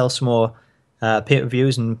and sell some more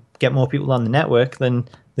pay-per-views and get more people on the network, then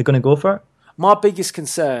they're going to go for it. My biggest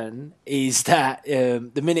concern is that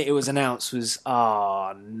the minute it was announced was,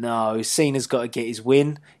 oh no, Cena's got to get his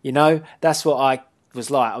win. You know, that's what I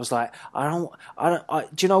was like. I was like,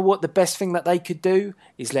 do you know what? The best thing that they could do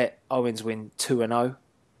is let Owens win 2-0.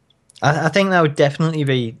 I think that would definitely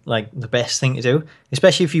be like the best thing to do,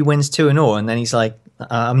 especially if he wins 2-0 and then he's like,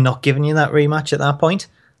 I'm not giving you that rematch at that point.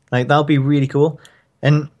 Like, that'll be really cool.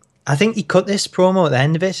 And I think he cut this promo at the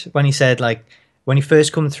end of it when he said, like, when he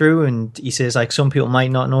first come through, and he says, like, some people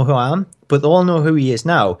might not know who I am, but they all know who he is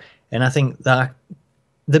now. And I think that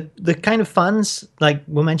the kind of fans, like,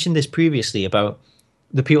 we mentioned this previously about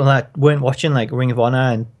the people that weren't watching, like, Ring of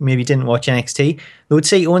Honor and maybe didn't watch NXT, they would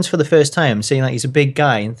see Owens for the first time, saying, like, he's a big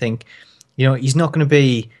guy, and think, you know, he's not going to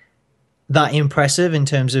be that impressive in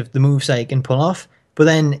terms of the moves that he can pull off. But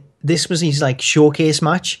then this was his like showcase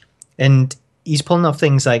match, and he's pulling off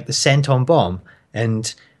things like the senton bomb,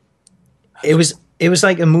 and it was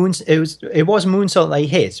like it was a moonsault that he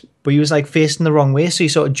hit, but he was like facing the wrong way, so he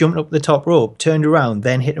sort of jumped up the top rope, turned around,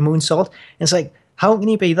 then hit a moonsault. And it's like, how can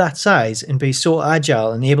he be that size and be so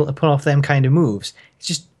agile and able to pull off them kind of moves? It's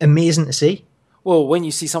just amazing to see. Well, when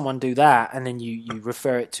you see someone do that and then you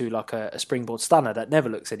refer it to like a springboard stunner, that never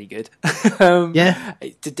looks any good. Yeah.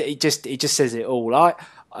 It just says it all. I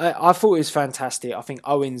thought it was fantastic. I think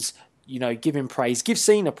Owens, give him praise, give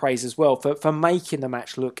Cena praise as well for making the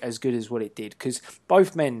match look as good as what it did, because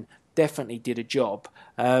both men definitely did a job.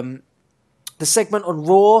 The segment on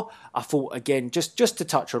Raw, I thought, again, just to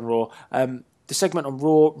touch on Raw, the segment on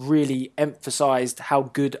Raw really emphasised how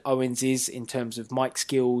good Owens is in terms of mic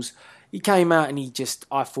skills. He came out and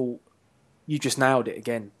I thought, you just nailed it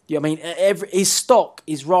again. I mean, his stock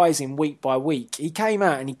is rising week by week. He came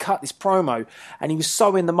out and he cut this promo and he was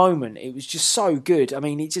so in the moment. It was just so good. I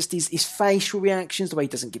mean, it just his facial reactions, the way he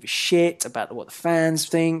doesn't give a shit about what the fans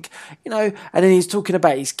think, and then he's talking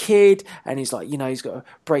about his kid and he's like, he's got to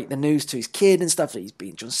break the news to his kid and stuff that he's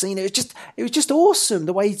being John Cena. It was just awesome.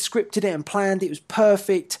 The way he scripted it and planned it was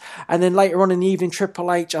perfect. And then later on in the evening,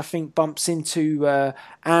 Triple H, I think, bumps into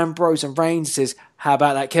Ambrose and Reigns and says, how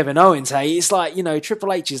about that Kevin Owens, hey? It's like,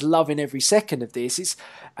 Triple H is loving every second of this.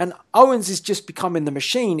 And Owens is just becoming the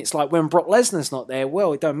machine. It's like when Brock Lesnar's not there,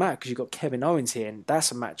 well, it don't matter because you've got Kevin Owens here, and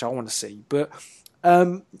that's a match I want to see. But,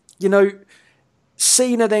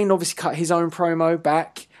 Cena then obviously cut his own promo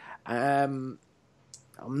back.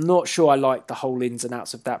 I'm not sure I like the whole ins and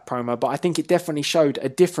outs of that promo, but I think it definitely showed a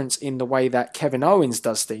difference in the way that Kevin Owens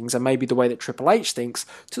does things and maybe the way that Triple H thinks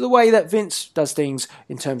to the way that Vince does things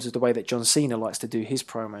in terms of the way that John Cena likes to do his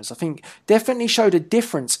promos. I think definitely showed a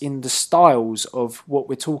difference in the styles of what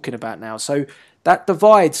we're talking about now. So that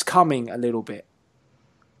divide's coming a little bit.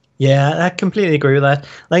 Yeah, I completely agree with that.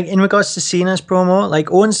 Like, in regards to Cena's promo,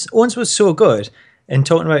 like, Owens was so good in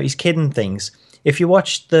talking about his kid and things. If you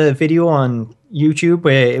watched the video on YouTube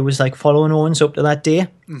where it was like following Owens up to that day,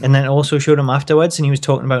 and then also showed him afterwards, and he was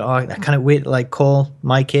talking about, I can't wait to like call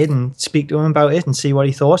my kid and speak to him about it and see what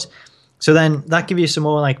he thought. So then that gives you some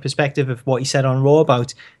more like perspective of what he said on Raw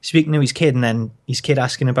about speaking to his kid, and then his kid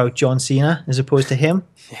asking about John Cena as opposed to him.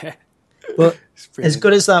 Yeah. But as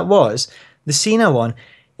good as that was, the Cena one,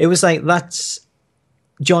 it was like that's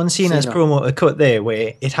John Cena's promo to cut there,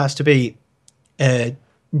 where it has to be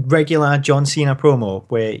regular John Cena promo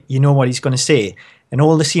where you know what he's going to say, and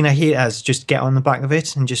all the Cena haters just get on the back of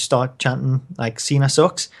it and just start chanting like Cena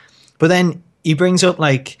sucks. But then he brings up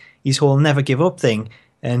like his whole never give up thing,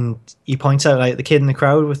 and he points out like the kid in the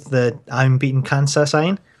crowd with the I'm beating cancer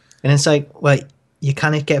sign, and it's like, well, you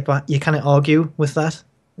can't get back, you can't argue with that.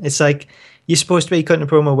 It's like you're supposed to be cutting a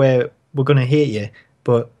promo where we're going to hate you,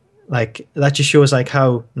 but like that just shows like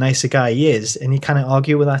how nice a guy he is, and you can't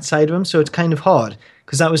argue with that side of him. So it's kind of hard,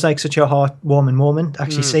 because that was like such a heartwarming moment,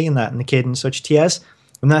 actually seeing that, and the kid in such tears.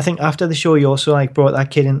 And I think after the show, you also like brought that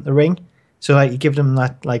kid into the ring, so like you give them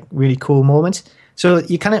that like really cool moment. So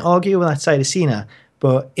you can't argue with that side of Cena.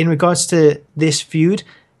 But in regards to this feud,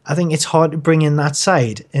 I think it's hard to bring in that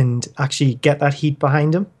side and actually get that heat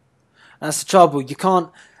behind him. That's the trouble. You can't.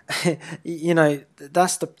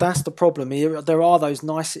 That's the problem. There are those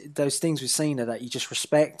things with Cena that you just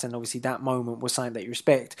respect, and obviously that moment was something that you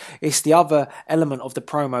respect. It's the other element of the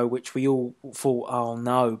promo which we all thought, oh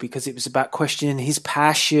no, because it was about questioning his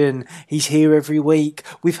passion. He's here every week.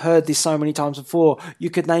 We've heard this so many times before. You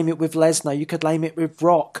could name it with Lesnar. You could name it with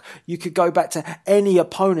Rock. You could go back to any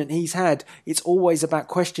opponent he's had. It's always about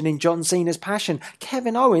questioning John Cena's passion.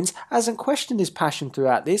 Kevin Owens hasn't questioned his passion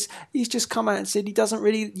throughout this. He's just come out and said he doesn't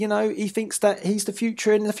really, he thinks that he's the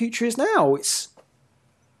future and the future is now. It's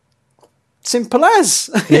simple as.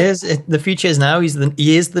 The future is now.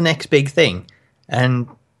 He is the next big thing. And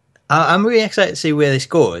I'm really excited to see where this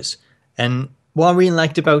goes. And what I really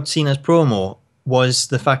liked about Cena's promo was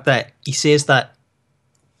the fact that he says that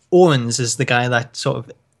Owens is the guy that sort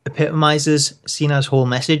of epitomizes Cena's whole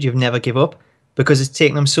message of never give up, because it's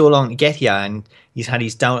taken him so long to get here, and he's had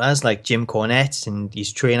his doubters like Jim Cornette and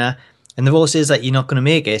his trainer, and they've all says that you're not going to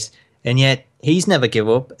make it, and yet he's never give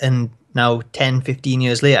up, and now 10, 15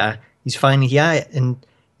 years later, he's finally here, and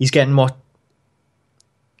he's getting what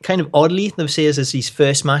kind of oddly they say is his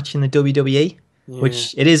first match in the WWE,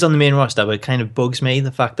 which it is on the main roster, but it kind of bugs me,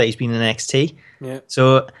 the fact that he's been in NXT. Yeah.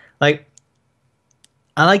 So, like,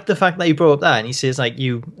 I like the fact that he brought up that, and he says, like,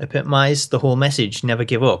 you epitomise the whole message, never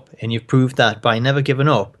give up, and you've proved that by never giving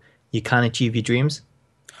up, you can achieve your dreams.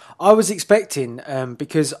 I was expecting,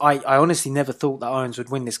 because I honestly never thought that Owens would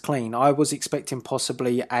win this clean. I was expecting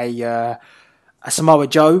possibly a Samoa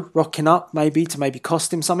Joe rocking up, maybe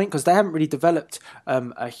cost him something, because they haven't really developed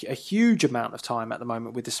a huge amount of time at the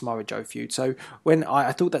moment with the Samoa Joe feud. So when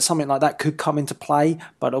I thought that something like that could come into play,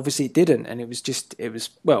 but obviously it didn't, and it was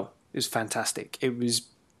fantastic. It was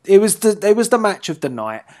the match of the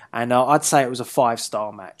night, and I'd say it was a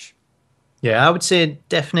 5-star match. Yeah, I would say a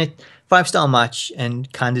definite 5-star match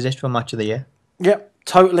and candidate for match of the year. Yep,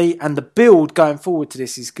 totally. And the build going forward to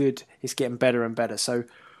this is good. It's getting better and better. So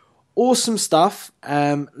awesome stuff.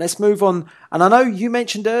 Let's move on. And I know you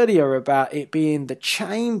mentioned earlier about it being the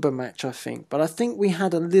chamber match, I think, but I think we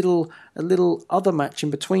had a little other match in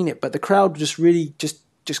between it. But the crowd just really just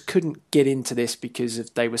couldn't get into this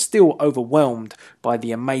because they were still overwhelmed by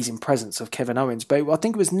the amazing presence of Kevin Owens. But I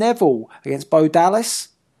think it was Neville against Bo Dallas.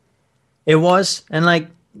 It was, and like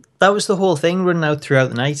that was the whole thing running out throughout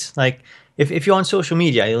the night. Like if you're on social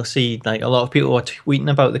media, you'll see like a lot of people are tweeting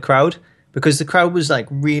about the crowd because the crowd was like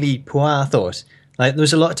really poor, I thought. Like there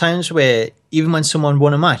was a lot of times where even when someone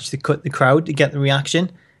won a match, they cut the crowd to get the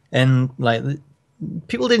reaction, and like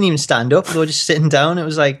people didn't even stand up; they were just sitting down. It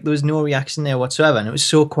was like there was no reaction there whatsoever, and it was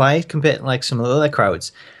so quiet compared to like some of the other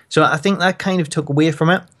crowds. So I think that kind of took away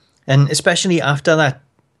from it, and especially after that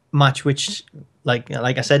match, which like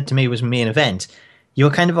I said to me was main event, you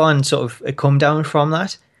were kind of on sort of a come down from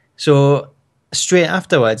that. So straight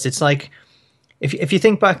afterwards, it's like if you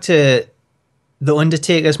think back to the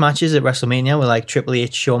Undertaker's matches at WrestleMania with like Triple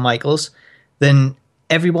H, Shawn Michaels, then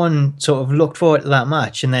everyone sort of looked forward to that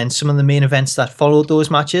match, and then some of the main events that followed those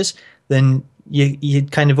matches, then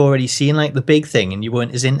you'd kind of already seen like the big thing, and you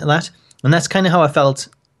weren't as into that. And that's kind of how I felt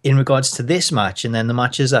in regards to this match, and then the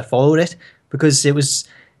matches that followed it, because it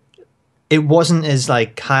wasn't as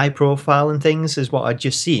like high profile and things as what I'd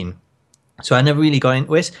just seen. So I never really got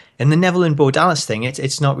into it. And the Neville and Bo Dallas thing,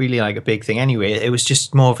 it's not really like a big thing anyway. It was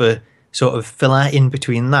just more of a sort of filler in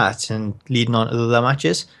between that and leading on to the other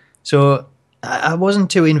matches. So I wasn't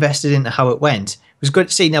too invested into how it went. It was good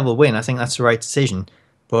to see Neville win. I think that's the right decision.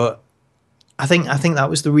 But I think that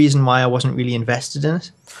was the reason why I wasn't really invested in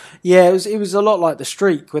it. Yeah, it was a lot like the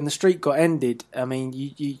streak. When the streak got ended, I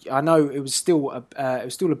mean, I know it was still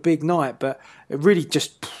a big night, but it really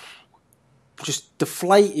just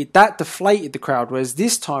deflated. That deflated the crowd. Whereas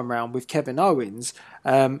this time round with Kevin Owens,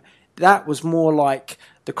 that was more like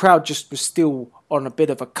the crowd just was still on a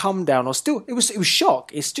bit of a come down, or still it was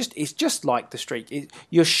shock. It's just like the streak.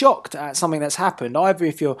 You're shocked at something that's happened, either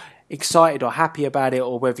if you're excited or happy about it,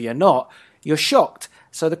 or whether you're not. You're shocked.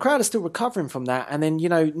 So the crowd is still recovering from that. And then,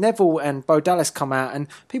 Neville and Bo Dallas come out and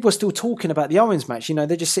people are still talking about the Owens match.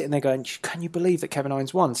 They're just sitting there going, can you believe that Kevin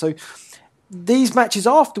Owens won? So these matches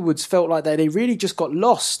afterwards felt like they really just got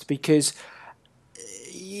lost because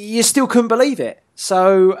you still couldn't believe it.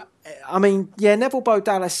 So, I mean, yeah, Neville Bo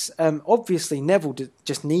Dallas, obviously Neville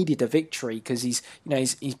just needed a victory because he's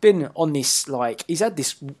been on this, like, he's had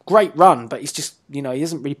this great run, but he's just, he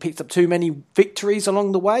hasn't really picked up too many victories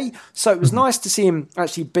along the way. So it was nice to see him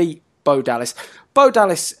actually beat Bo Dallas. Bo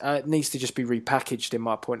Dallas needs to just be repackaged in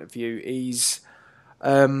my point of view. He's,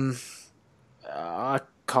 I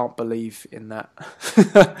can't believe in that.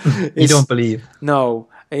 You don't believe? No.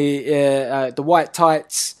 The white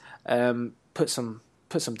tights, put some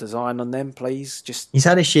design on them, please. He's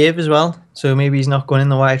had a shave as well, so maybe he's not going in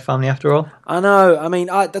the Wyatt family after all. I know. I mean,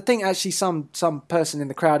 I think actually some person in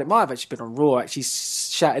the crowd, it might have actually been on Raw, actually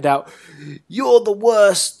shouted out, "You're the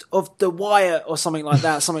worst of the Wyatt," or something like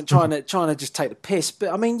that. Something trying to just take the piss.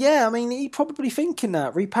 But I mean, yeah, I mean, he probably thinking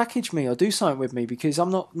that repackage me or do something with me because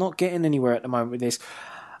I'm not getting anywhere at the moment with this.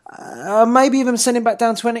 Maybe even send him back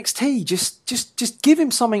down to NXT. Just give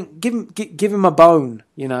him something. Give him a bone.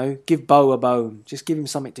 Give Bo a bone. Just give him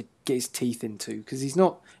something to get his teeth into because he's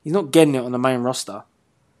not getting it on the main roster.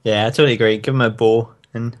 Yeah, I totally agree. Give him a bow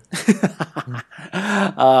and.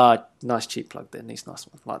 Nice cheap plug there. Nice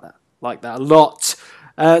one like that a lot.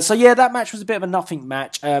 So yeah, that match was a bit of a nothing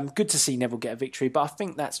match. Good to see Neville get a victory, but I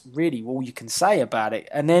think that's really all you can say about it.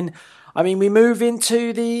 And then, I mean, we move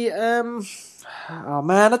into the. Oh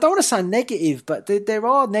man, I don't want to sound negative, but there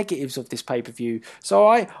are negatives of this pay-per-view. So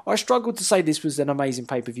I struggled to say this was an amazing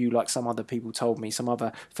pay-per-view like some other people told me, some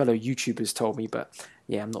other fellow YouTubers told me, but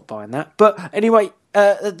yeah, I'm not buying that. But anyway,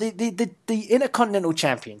 the Intercontinental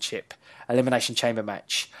Championship Elimination Chamber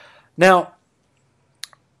match. Now,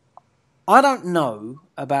 I don't know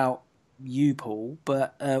about you, Paul,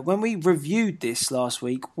 but when we reviewed this last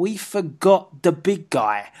week, we forgot the big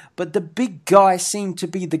guy. But the big guy seemed to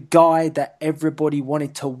be the guy that everybody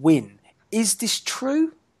wanted to win. Is this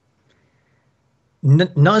true?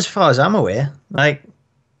 Not as far as I'm aware. Like,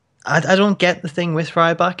 I don't get the thing with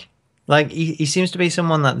Ryback. Like, he seems to be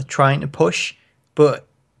someone that they're trying to push, but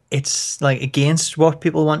it's like against what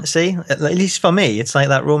people want to see. At least for me, it's like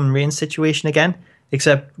that Roman Reigns situation again.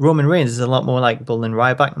 Except Roman Reigns is a lot more likable than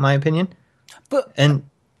Ryback, in my opinion. And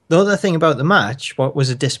the other thing about the match, what was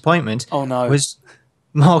a disappointment, was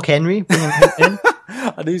Mark Henry bringing him in.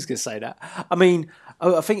 I knew he was going to say that. I mean,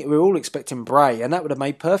 I think we were all expecting Bray, and that would have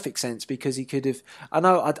made perfect sense because he could have. I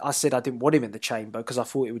know I said I didn't want him in the chamber because I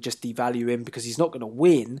thought it would just devalue him because he's not going to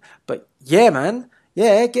win. But yeah, man,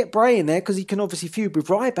 yeah, get Bray in there because he can obviously feud with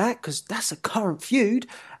Ryback because that's a current feud,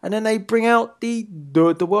 and then they bring out the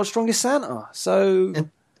world's strongest Santa. So,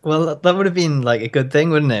 well, that would have been like a good thing,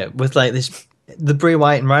 wouldn't it? With like this, the Bray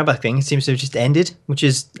Wyatt and Ryback thing seems to have just ended, which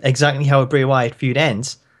is exactly how a Bray Wyatt feud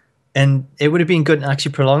ends. And it would have been good to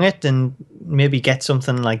actually prolong it and maybe get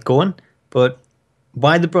something like going. But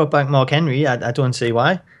why they brought back Mark Henry, I don't see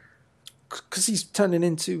why. Because he's turning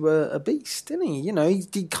into a beast, isn't he? You know, he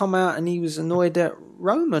did come out and he was annoyed at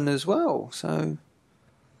Roman as well. So,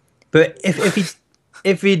 but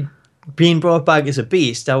if he'd been brought back as a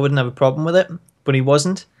beast, I wouldn't have a problem with it. But he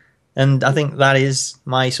wasn't, and I think that is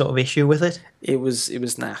my sort of issue with it. It was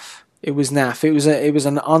naff. It was naff. It was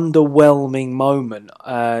an underwhelming moment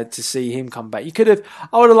to see him come back. I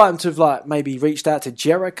would have liked him to have like maybe reached out to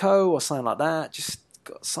Jericho or something like that. Just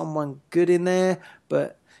got someone good in there.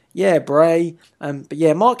 But yeah, Bray. But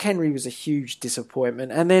yeah, Mark Henry was a huge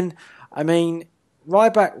disappointment. And then, I mean,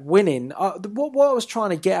 Ryback winning. What I was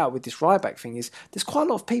trying to get out with this Ryback thing is there's quite a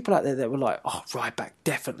lot of people out there that were like, oh, Ryback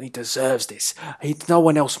definitely deserves this. No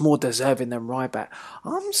one else more deserving than Ryback.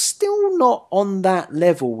 I'm still not on that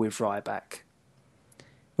level with Ryback.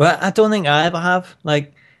 Well, I don't think I ever have.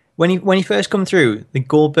 Like when he first come through, the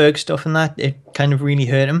Goldberg stuff and that, it kind of really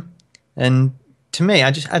hurt him. And to me,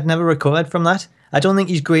 I'd never recovered from that. I don't think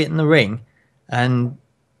he's great in the ring. And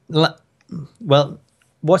well,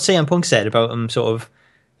 what CM Punk said about him sort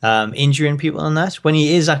of injuring people and that, when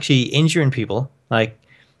he is actually injuring people, like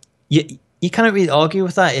you can't really argue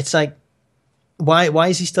with that. It's like, why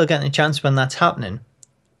is he still getting a chance when that's happening?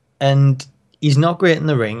 And he's not great in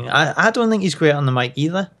the ring. I don't think he's great on the mic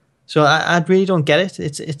either. So I really don't get it.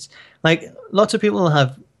 It's like lots of people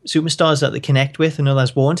have superstars that they connect with and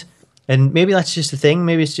others won't. And maybe that's just a thing.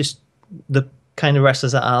 Maybe it's just the kind of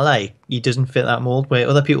wrestlers that I like. He doesn't fit that mold where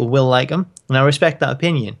other people will like him. And I respect that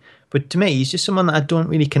opinion. But to me, he's just someone that I don't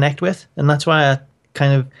really connect with. And that's why I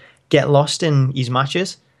kind of get lost in his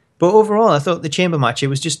matches. But overall, I thought the chamber match, it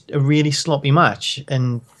was just a really sloppy match.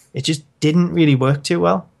 And it just didn't really work too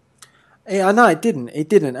well. Yeah, I know it didn't.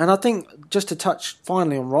 And I think, just to touch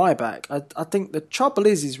finally on Ryback, I think the trouble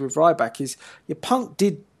is with Ryback is your Punk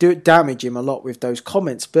did damage him a lot with those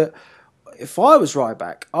comments. But if I was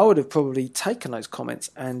Ryback, I would have probably taken those comments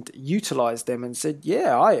and utilised them and said,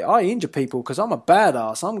 yeah, I injure people because I'm a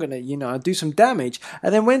badass. I'm going to, do some damage.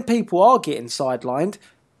 And then when people are getting sidelined,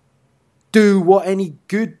 do what any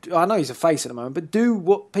good, I know he's a face at the moment, but do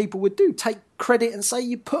what people would do. Take credit and say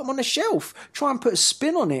you put him on a shelf. Try and put a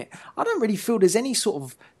spin on it. I don't really feel there's any sort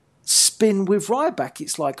of spin with Ryback.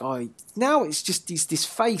 It's like, now it's just he's this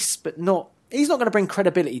face, but he's not going to bring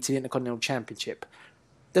credibility to the Intercontinental Championship.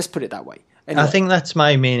 Let's put it that way. Anyway. I think that's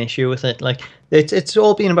my main issue with it. Like it's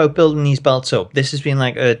all been about building these belts up. This has been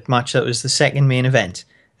like a match that was the second main event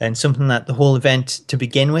and something that the whole event to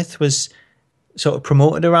begin with was sort of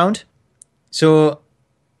promoted around. So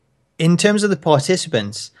in terms of the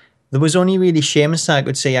participants, there was only really Sheamus that I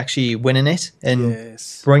could see actually winning it and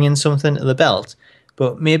bringing something to the belt.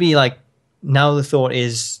 But maybe like now the thought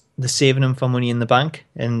is they're saving him for Money in the Bank,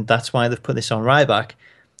 and that's why they've put this on Ryback.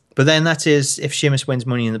 But then that is, if Sheamus wins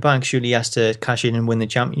Money in the Bank, surely he has to cash in and win the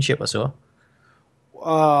championship or so.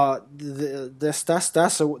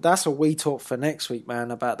 That's a we talk for next week,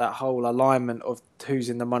 man, about that whole alignment of who's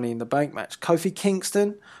in the Money in the Bank match. Kofi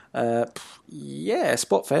Kingston,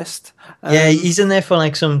 spot fest. Yeah, he's in there for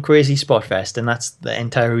like some crazy spot fest, and that's the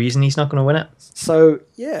entire reason he's not going to win it. So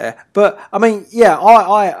yeah, but I mean, yeah,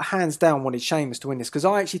 I hands down wanted Sheamus to win this because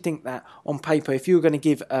I actually think that on paper, if you were going to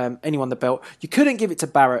give anyone the belt, you couldn't give it to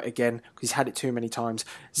Barrett again because he's had it too many times.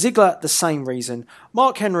 Ziggler, the same reason.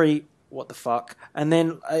 Mark Henry, what the fuck? And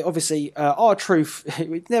then obviously R-Truth,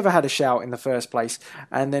 we never had a shout in the first place.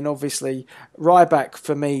 And then obviously Ryback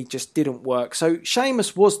for me just didn't work. So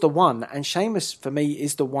Sheamus was the one, and Sheamus for me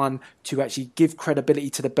is the one to actually give credibility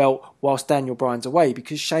to the belt whilst Daniel Bryan's away,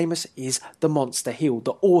 because Sheamus is the monster heel,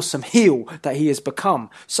 the awesome heel that he has become.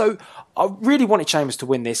 So I really wanted Sheamus to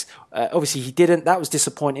win this. Obviously he didn't. That was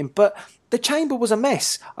disappointing, but the chamber was a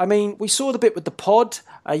mess. I mean, we saw the bit with the pod.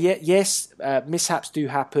 Mishaps do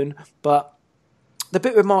happen, but the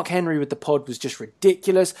bit with Mark Henry with the pod was just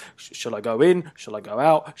ridiculous. Shall I go in? Shall I go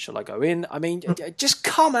out? Shall I go in? I mean, just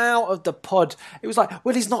come out of the pod. It was like,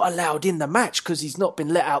 well, he's not allowed in the match because he's not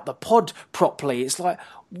been let out the pod properly. It's like,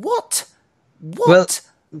 what? Well,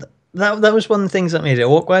 that was one of the things that made it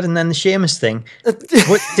awkward. And then the Sheamus thing.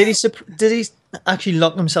 Did he actually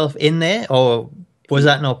lock himself in there, or was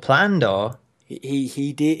that not planned? Or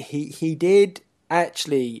he did,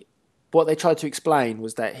 actually, what they tried to explain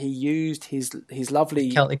was that he used his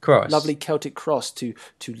lovely Celtic cross to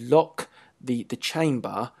lock the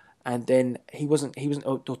chamber, and then he wasn't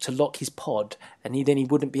or to lock his pod, and he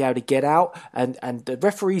wouldn't be able to get out, and the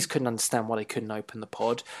referees couldn't understand why they couldn't open the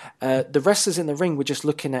pod. The wrestlers in the ring were just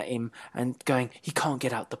looking at him and going, he can't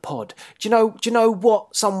get out the pod. Do you know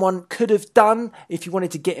what someone could have done if you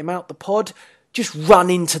wanted to get him out the pod? Just run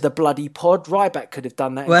into the bloody pod. Ryback could have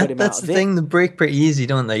done that and got him out of it. That's the thing. They break pretty easy,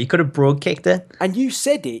 don't they? You could have broad kicked it. And you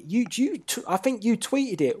said it. I think you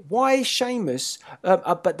tweeted it. Why is Sheamus?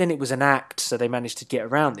 But then it was an act, so they managed to get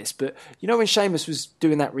around this. But you know when Sheamus was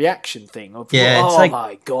doing that reaction thing of,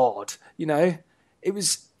 my God, it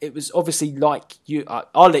was obviously like you.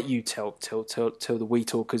 I'll let you tell the We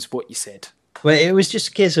Talkers what you said. Well, it was just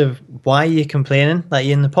a case of why you're complaining that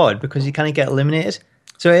you're in the pod because you kind of get eliminated.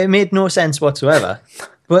 So it made no sense whatsoever.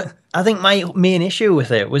 But I think my main issue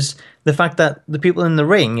with it was the fact that the people in the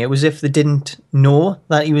ring, it was if they didn't know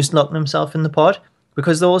that he was locking himself in the pod,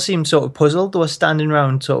 because they all seemed sort of puzzled. They were standing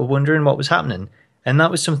around sort of wondering what was happening. And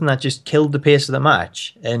that was something that just killed the pace of the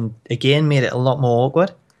match and, again, made it a lot more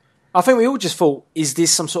awkward. I think we all just thought, is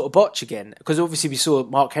this some sort of botch again? Because obviously we saw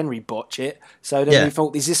Mark Henry botch it, so then we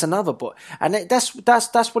thought, is this another botch? And that's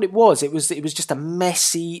what it was. It was just a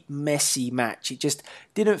messy match. It just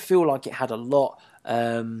didn't feel like it had a lot.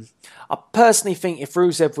 I personally think if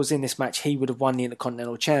Rusev was in this match, he would have won the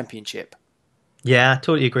Intercontinental Championship. Yeah, I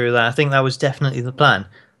totally agree with that. I think that was definitely the plan.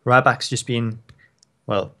 Ryback's just been,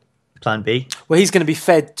 plan B. Well, he's going to be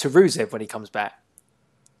fed to Rusev when he comes back.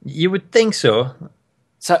 You would think so.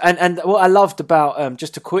 So and what I loved about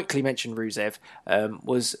just to quickly mention Rusev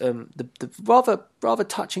was the rather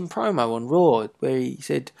touching promo on Raw where he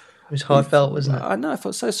said it was heartfelt, wasn't it? I know. I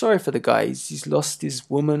felt so sorry for the guy. He's lost his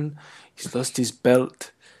woman, he's lost his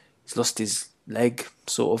belt, he's lost his leg,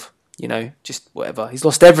 sort of. Just whatever. He's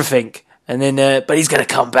lost everything, and then but he's gonna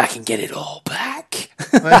come back and get it all back.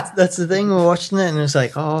 That's the thing. We're watching it, and it's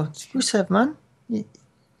like, oh, Rusev, man,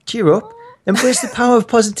 cheer up. Embrace the power of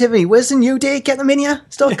positivity. Where's the New Day? Get them in here.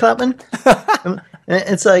 Stop clapping.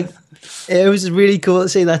 It's like, it was really cool to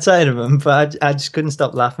see that side of him, but I just couldn't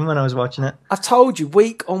stop laughing when I was watching it. I've told you,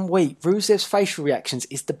 week on week, Rusev's facial reactions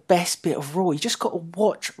is the best bit of Raw. You just got to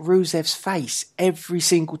watch Rusev's face every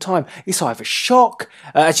single time. It's either shock.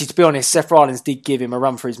 Actually, to be honest, Seth Rollins did give him a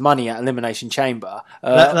run for his money at Elimination Chamber.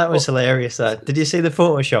 That was hilarious. Did you see the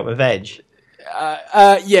Photoshop of Edge?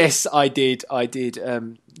 Yes, I did.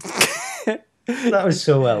 That was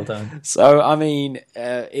so well done. So,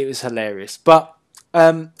 it was hilarious. But,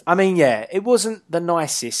 it wasn't the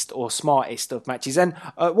nicest or smartest of matches. And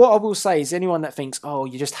what I will say is anyone that thinks, oh,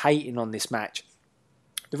 you're just hating on this match.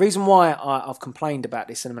 The reason why I've complained about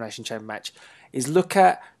this Elimination Chamber match is look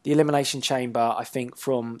at the Elimination Chamber, I think,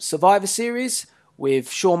 from Survivor Series with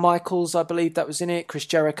Shawn Michaels, I believe that was in it, Chris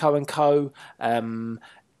Jericho and co.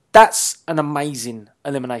 That's an amazing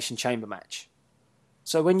Elimination Chamber match.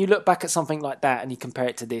 So when you look back at something like that and you compare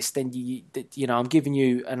it to this, then I'm giving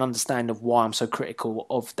you an understanding of why I'm so critical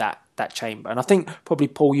of that chamber. And I think probably,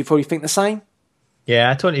 Paul, you probably think the same. Yeah,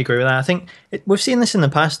 I totally agree with that. I think we've seen this in the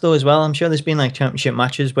past though as well. I'm sure there's been like championship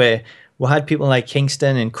matches where we had people like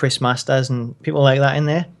Kingston and Chris Masters and people like that in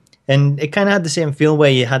there, and it kind of had the same feel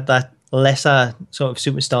where you had that lesser sort of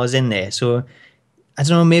superstars in there. So I don't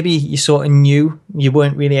know, maybe you sort of knew you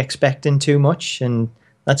weren't really expecting too much, and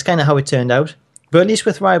that's kind of how it turned out. But at least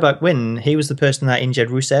with Ryback winning, he was the person that injured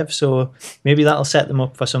Rusev, so maybe that'll set them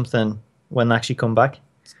up for something when they actually come back.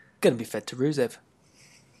 Going to be fed to Rusev.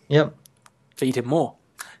 Yep. Feed him more.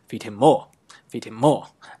 Feed him more. Feed him more.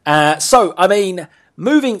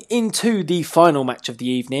 Moving into the final match of the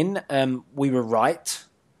evening, we were right.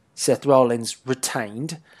 Seth Rollins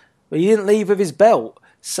retained, but he didn't leave with his belt.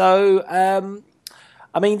 So,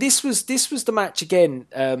 this was the match again.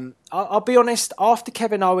 I'll be honest. After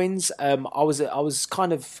Kevin Owens, I was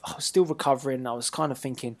still recovering. I was kind of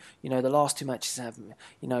thinking, the last two matches,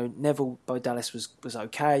 Neville Bo Dallas was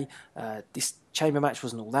okay. This chamber match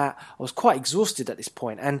wasn't all that. I was quite exhausted at this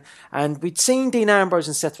point, and we'd seen Dean Ambrose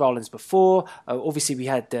and Seth Rollins before. Obviously, we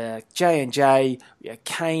had J&J, we had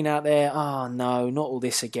Kane out there. Oh no, not all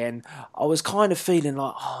this again. I was kind of feeling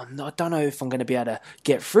like, oh no, I don't know if I'm going to be able to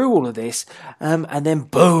get through all of this. And then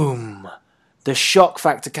boom. The shock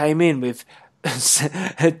factor came in with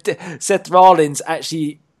Seth Rollins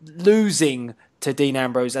actually losing to Dean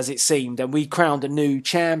Ambrose, as it seemed, and we crowned a new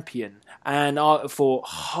champion. And I thought,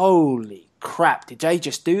 holy crap, did they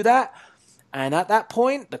just do that? And at that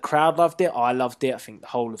point, the crowd loved it, I loved it, I think the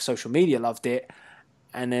whole of social media loved it,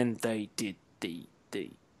 and then they did the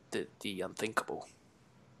unthinkable.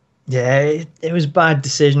 Yeah, it was a bad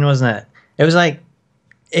decision, wasn't it? It was like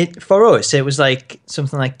for us. It was like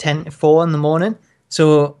something like 10 to 4 in the morning.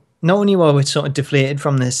 So not only were we sort of deflated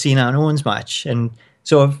from the Cena and Owens match, and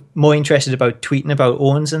sort of more interested about tweeting about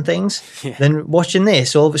Owens and things, than watching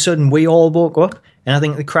this. All of a sudden, we all woke up, and I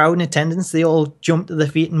think the crowd in attendance, they all jumped to their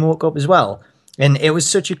feet and woke up as well. And it was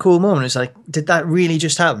such a cool moment. It was like, did that really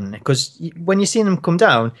just happen? Because when you're seeing them come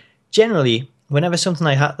down, generally, whenever something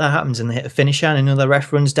like that happens and they hit a finisher and another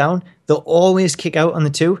ref runs down, they'll always kick out on the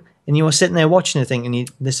two. And you were sitting there watching it thinking,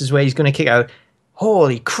 this is where he's going to kick out.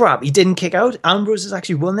 Holy crap, he didn't kick out. Ambrose has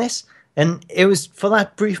actually won this. And it was, for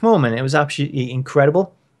that brief moment, it was absolutely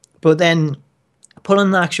incredible. But then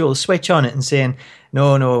pulling the actual switch on it and saying,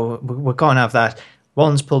 no, we can't have that.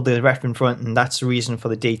 Rollins pulled the ref in front and that's the reason for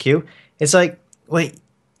the DQ. It's like, wait,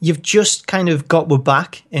 you've just kind of got we're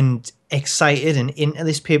back and excited and into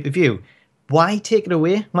this pay-per-view. Why take it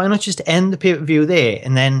away? Why not just end the pay-per-view there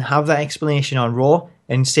and then have that explanation on Raw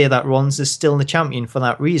and say that Rollins is still the champion for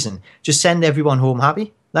that reason? Just send everyone home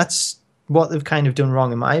happy. That's what they've kind of done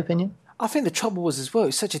wrong, in my opinion. I think the trouble was as well, it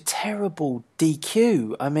was such a terrible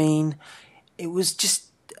DQ. I mean, it was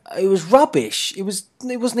rubbish. It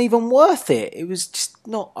wasn't even worth it. It was just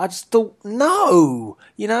not, I just thought, no.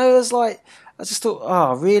 You know, I just thought,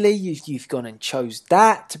 oh, really? You've gone and chose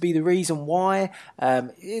that to be the reason why?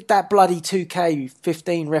 That bloody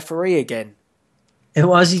 2K15 referee again. It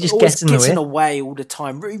was, he just gets in the way. Gets in the way all the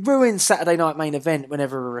time. He ruins Saturday Night Main Event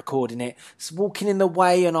whenever we're recording it. It's walking in the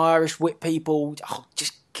way and Irish whip people. Oh,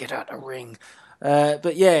 just get out of the ring.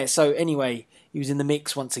 But yeah, so anyway, he was in the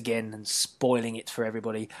mix once again and spoiling it for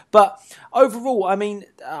everybody. But overall, I mean,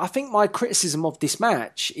 I think my criticism of this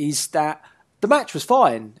match is that the match was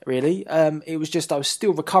fine, really. It was just I was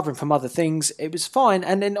still recovering from other things. It was fine.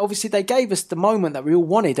 And then obviously they gave us the moment that we all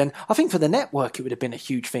wanted. And I think for the network, it would have been a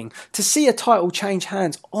huge thing. To see a title change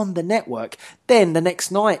hands on the network, then the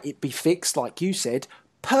next night it be fixed, like you said.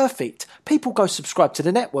 Perfect. People go subscribe to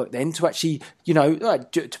the network then to actually, you know,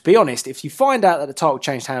 to be honest, if you find out that the title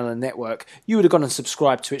changed hand on the network, you would have gone and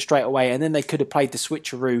subscribed to it straight away and then they could have played the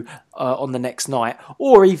switcheroo on the next night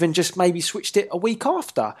or even just maybe switched it a week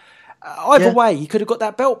after. Either way, you could have got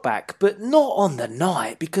that belt back, but not on the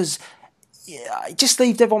night because it just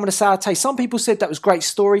left everyone with a sour taste. Some people said that was great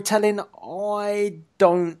storytelling. I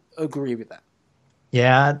don't agree with that.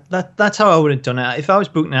 Yeah, that's how I would have done it. If I was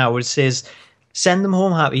booking it, I would say send them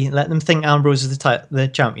home happy, let them think Ambrose is the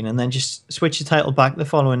champion, and then just switch the title back the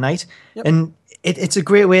following night. Yep. And it's a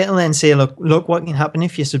great way to then say, look what can happen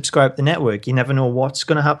if you subscribe to the network. You never know what's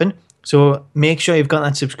going to happen. So make sure you've got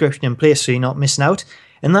that subscription in place so you're not missing out.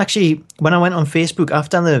 And actually, when I went on Facebook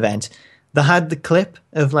after the event, they had the clip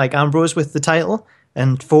of like Ambrose with the title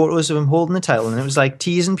and photos of him holding the title. And it was like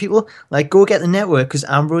teasing people, like, go get the network because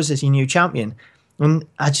Ambrose is your new champion. And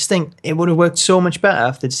I just think it would have worked so much better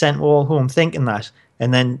if they'd sent all home thinking that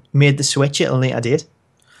and then made the switch at a later date.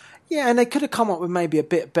 Yeah, and they could have come up with maybe a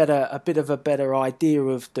bit of a better idea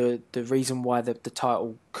of the reason why the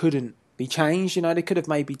title couldn't be changed. You know, they could have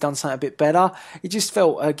maybe done something a bit better. It just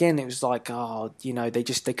felt, again, it was like, oh, you know, they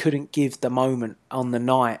couldn't give the moment on the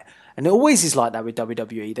night. And it always is like that with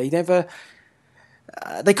WWE. They never...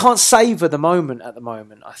 they can't savour the moment at the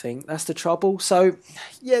moment, I think. That's the trouble. So,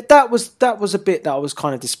 yeah, that was a bit that I was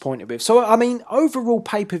kind of disappointed with. So, I mean, overall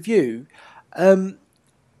pay-per-view,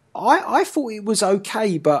 I thought it was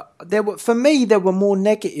okay, but for me, there were more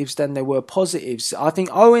negatives than there were positives. I think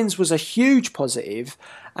Owens was a huge positive,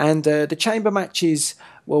 and the chamber matches,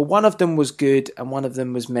 well, one of them was good and one of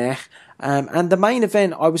them was meh. And the main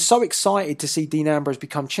event, I was so excited to see Dean Ambrose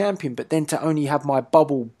become champion, but then to only have my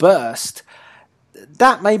bubble burst...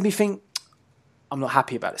 that made me think, I'm not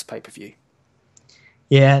happy about this pay-per-view.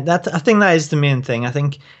 Yeah, I think that is the main thing. I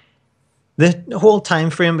think the whole time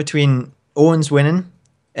frame between Owens winning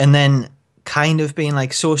and then kind of being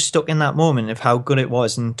like so stuck in that moment of how good it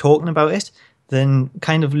was and talking about it, then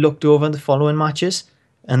kind of looked over the following matches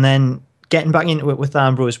and then getting back into it with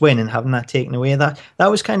Ambrose win and having that taken away, that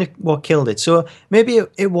was kind of what killed it. So maybe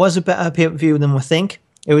it was a better pay-per-view than we think.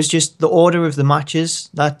 It was just the order of the matches.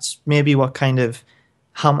 That's maybe what kind of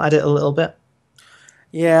hammered it a little bit.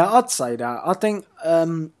 Yeah, I'd say that. I think,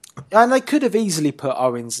 and they could have easily put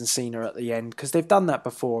Owens and Cena at the end because they've done that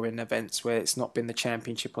before in events where it's not been the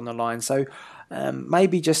championship on the line. So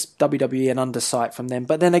maybe just WWE an undersight from them.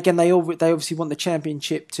 But then again, they obviously want the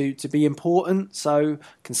championship to be important, so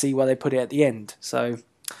can see why they put it at the end. So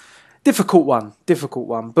difficult one.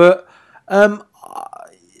 But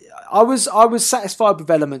I was satisfied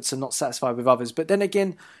with elements and not satisfied with others. But then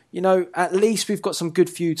again, you know, at least we've got some good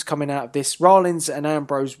feuds coming out of this. Rollins and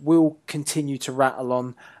Ambrose will continue to rattle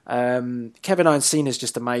on. Kevin Owens Cena's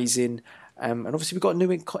just amazing. And obviously we've got a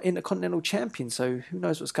new Intercontinental Champion, so who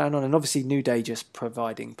knows what's going on. And obviously New Day just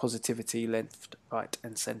providing positivity left, right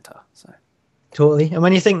and centre. So Totally. And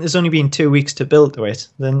when you think there's only been 2 weeks to build to it,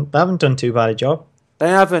 then they haven't done too bad a job. They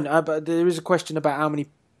haven't, but there is a question about how many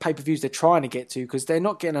pay-per-views they're trying to get to, because they're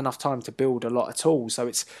not getting enough time to build a lot at all. So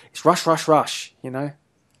it's rush, you know?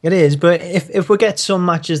 It is, but if we get some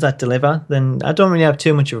matches that deliver, then I don't really have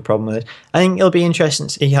too much of a problem with it. I think it'll be interesting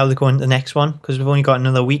to see how they go into the next one, because we've only got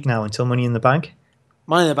another week now until Money in the Bank.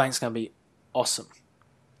 Money in the Bank's going to be awesome.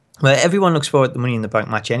 Well, everyone looks forward to the Money in the Bank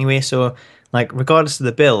match anyway, so like regardless of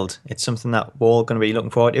the build, it's something that we're all going to be looking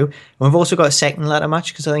forward to. And we've also got a second ladder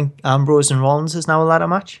match, because I think Ambrose and Rollins is now a ladder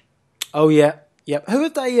match. Oh yeah, yep. Who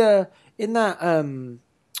have they in that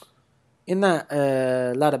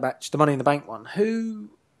ladder match, the Money in the Bank one?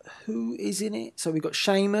 Who is in it? So we've got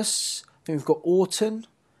Sheamus, then we've got Orton.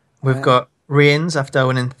 We've got Reigns after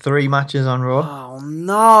winning 3 matches on Raw. Oh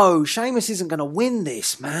no, Sheamus isn't going to win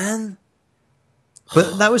this, man.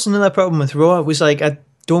 But that was another problem with Raw. It was like, I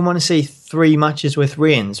don't want to see 3 matches with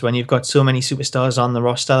Reigns when you've got so many superstars on the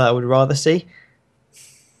roster that I would rather see.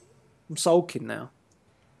 I'm sulking now.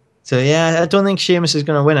 So yeah, I don't think Sheamus is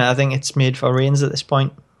going to win it. I think it's made for Reigns at this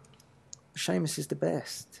point. Sheamus is the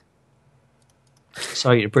best.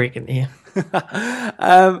 Sorry to break it here.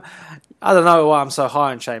 I don't know why I'm so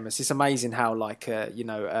high on Sheamus. It's amazing how, like,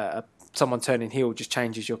 someone turning heel just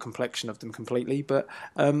changes your complexion of them completely. But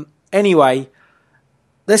anyway,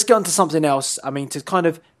 let's get on to something else. I mean, to kind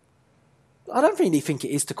of, I don't really think it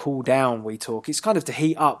is to cool down, We Talk. It's kind of to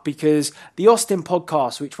heat up, because the Austin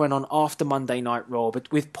podcast, which went on after Monday Night Raw,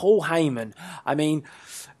 but with Paul Heyman, I mean,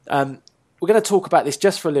 we're going to talk about this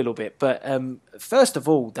just for a little bit, but first of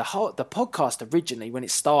all, the podcast originally, when it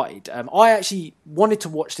started, I actually wanted to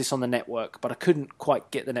watch this on the network, but I couldn't quite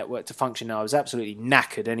get the network to function. I was absolutely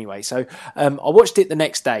knackered anyway, so I watched it the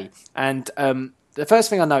next day, and the first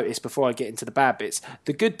thing I noticed before I get into the bad bits,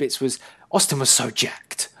 the good bits, was Austin was so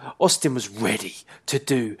jacked. Austin was ready to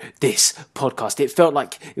do this podcast. It felt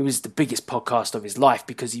like it was the biggest podcast of his life,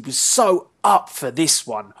 because he was so up for this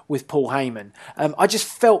one with Paul Heyman. I just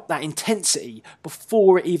felt that intensity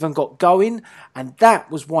before it even got going, and that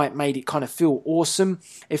was why it made it kind of feel awesome.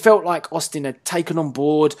 It felt like Austin had taken on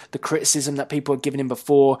board the criticism that people had given him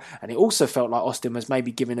before, and it also felt like Austin was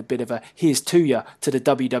maybe giving a bit of a here's to ya to the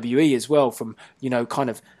WWE as well, from, kind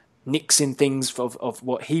of nixing things of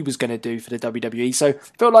what he was going to do for the WWE. So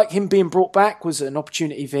it felt like him being brought back was an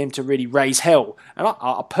opportunity for him to really raise hell. And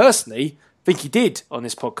I personally think he did on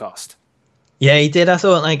this podcast. Yeah, he did. I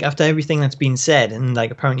thought, like, after everything that's been said, and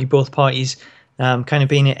like apparently both parties kind of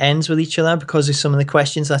being at ends with each other because of some of the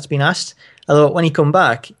questions that's been asked, I thought when he come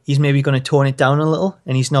back, he's maybe going to tone it down a little,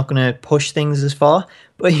 and he's not going to push things as far.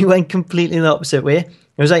 But he went completely the opposite way. It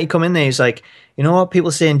was like he come in there, he's like, you know what,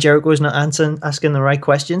 people saying Jericho's not asking the right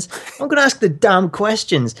questions. I'm going to ask the damn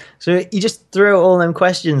questions. So he just threw out all them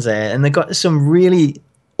questions there, and they got some really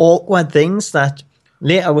awkward things that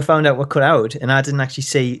later we found out were cut out, and I didn't actually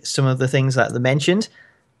see some of the things that they mentioned.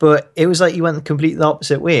 But it was like he went completely the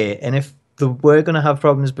opposite way, and if they were going to have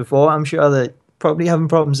problems before, I'm sure they're probably having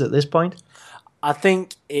problems at this point. I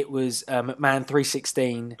think it was McMahon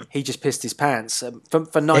 316. He just pissed his pants for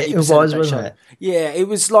 90% it was, of that wasn't show. it? Yeah, it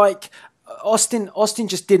was like Austin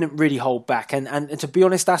just didn't really hold back, and to be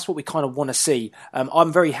honest, that's what we kind of want to see.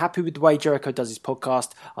 I'm very happy with the way Jericho does his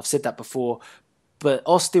podcast. I've said that before. But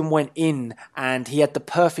Austin went in, and he had the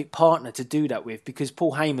perfect partner to do that with, because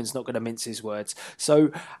Paul Heyman's not going to mince his words. So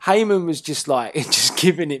Heyman was just like just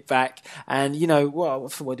giving it back. And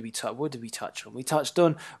what did we touch? What did we touch on? We touched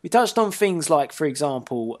on things like, for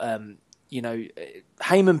example,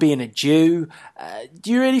 Heyman being a Jew.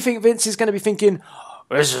 Do you really think Vince is going to be thinking,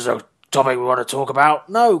 this is a topic we want to talk about?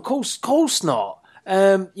 No, of course not.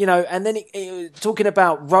 And then talking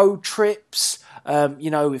about road trips.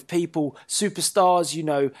 With people,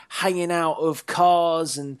 superstars, hanging out of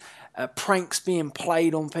cars, and pranks being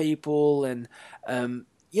played on people, and,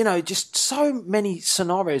 just so many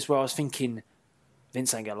scenarios where I was thinking,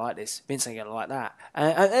 Vince ain't going to like this, Vince ain't going to like that.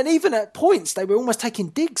 And even at points, they were almost taking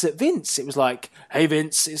digs at Vince. It was like, hey,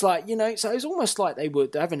 Vince. It's like, so it was almost like they were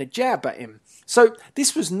having a jab at him. So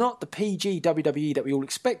this was not the PG WWE that we all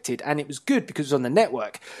expected, and it was good because it was on the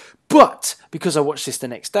network. But because I watched this the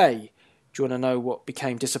next day, do you want to know what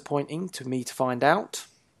became disappointing to me to find out?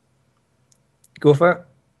 Go for it.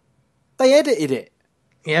 They edited it.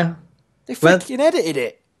 Yeah. They freaking edited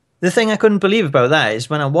it. The thing I couldn't believe about that is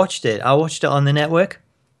when I watched it on the network.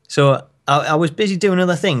 So I was busy doing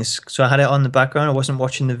other things. So I had it on the background. I wasn't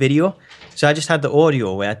watching the video. So I just had the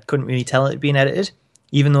audio where I couldn't really tell it being edited,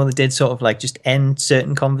 even though they did sort of like just end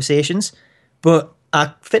certain conversations. But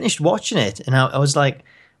I finished watching it, and I was like,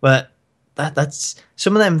 well, that's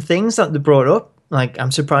some of them things that they brought up. Like,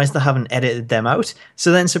 I'm surprised they haven't edited them out.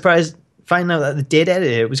 So then finding out that they did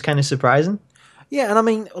edit it was kind of surprising. Yeah, and I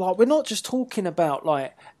mean, like, we're not just talking about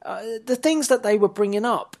like the things that they were bringing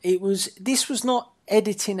up. This was not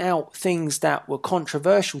editing out things that were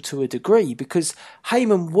controversial to a degree, because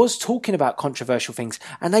Heyman was talking about controversial things,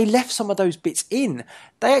 and they left some of those bits in.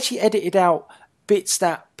 They actually edited out bits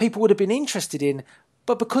that people would have been interested in,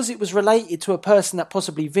 but because it was related to a person that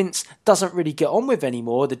possibly Vince doesn't really get on with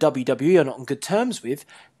anymore, the WWE are not on good terms with,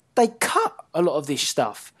 they cut a lot of this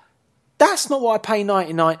stuff. That's not what I pay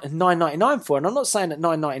 $9.99 for, and I'm not saying that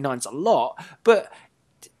 $9.99 is a lot, but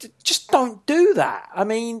just don't do that. I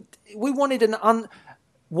mean, we wanted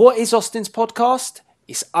what is Austin's podcast?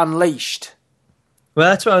 It's Unleashed. Well,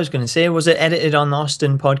 that's what I was going to say. Was it edited on the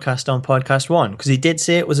Austin podcast on Podcast One? Because he did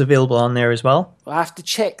say it was available on there as well. I have to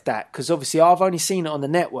check that, because obviously I've only seen it on the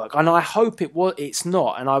network, and I hope it's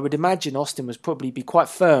not. And I would imagine Austin was probably be quite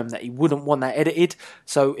firm that he wouldn't want that edited.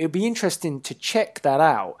 So it'd be interesting to check that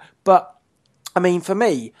out. But I mean, for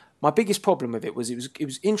me, my biggest problem with it was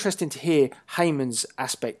interesting to hear Heyman's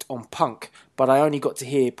aspect on Punk, but I only got to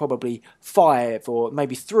hear probably 5 or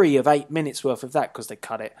maybe 3 of 8 minutes worth of that because they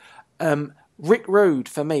cut it. Rick Rude,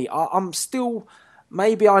 for me, I'm still,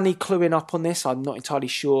 maybe I need cluing up on this. I'm not entirely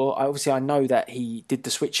sure. I know that he did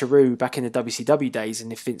the switcheroo back in the WCW days,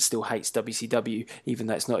 and if Vince still hates WCW, even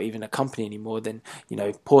though it's not even a company anymore, then,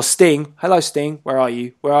 poor Sting. Hello, Sting. Where are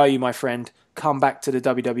you? Where are you, my friend? Come back to the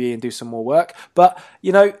WWE and do some more work. But,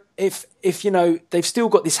 if they've still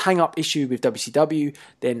got this hang-up issue with WCW,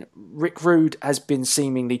 then Rick Rude has been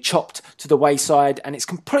seemingly chopped to the wayside, and it's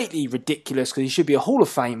completely ridiculous because he should be a Hall of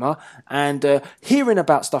Famer. And hearing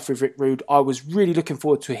about stuff with Rick Rude, I was really looking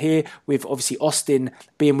forward to hear, with obviously Austin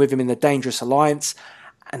being with him in the Dangerous Alliance,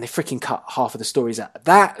 and they freaking cut half of the stories out of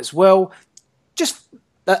that as well. Just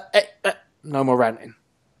no more ranting.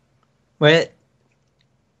 Well,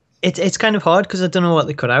 it's kind of hard because I don't know what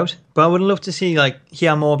they cut out, but I would love to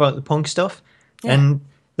hear more about the Punk stuff. Yeah. And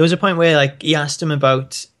there was a point where he asked him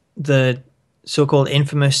about the so-called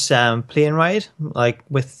infamous plane ride,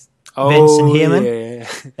 with Vince and Heyman.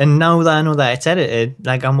 Yeah. And now that I know that it's edited,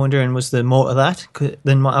 I'm wondering, was there more to that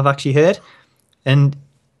than what I've actually heard? And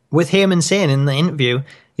with Heyman saying in the interview,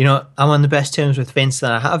 I'm on the best terms with Vince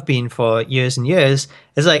that I have been for years and years,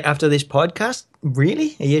 it's after this podcast,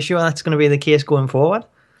 really? Are you sure that's going to be the case going forward?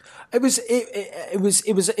 It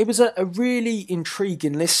was a really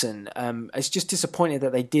intriguing listen. It's just disappointing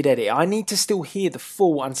that they did edit it. I need to still hear the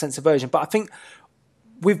full uncensored version, but I think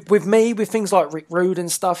with things like Rick Rude and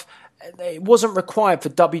stuff, it wasn't required for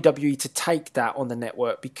WWE to take that on the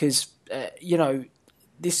network because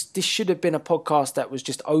this should have been a podcast that was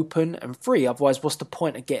just open and free. Otherwise, what's the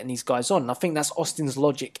point of getting these guys on? And I think that's Austin's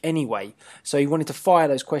logic anyway. So he wanted to fire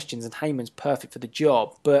those questions, and Heyman's perfect for the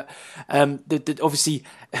job. But obviously,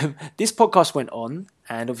 this podcast went on,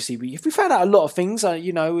 and obviously we found out a lot of things.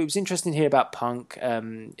 It was interesting to hear about Punk,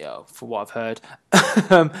 for what I've heard.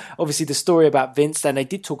 Obviously, the story about Vince. Then they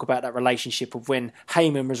did talk about that relationship of when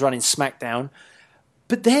Heyman was running SmackDown.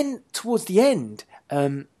 But then towards the end,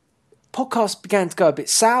 podcast began to go a bit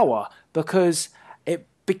sour because it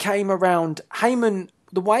became around Heyman.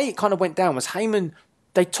 The way it kind of went down was Heyman.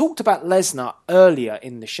 They talked about Lesnar earlier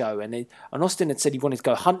in the show, and Austin had said he wanted to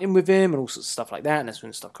go hunting with him and all sorts of stuff like that. And that's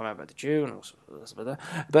when stuff came out about the Jew and all sorts of stuff like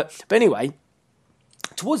that. But anyway,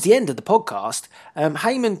 towards the end of the podcast,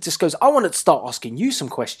 Heyman just goes, "I want to start asking you some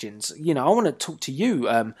questions. I want to talk to you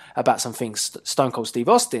about some things, Stone Cold Steve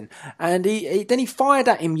Austin." And then he fired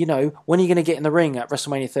at him, when are you going to get in the ring at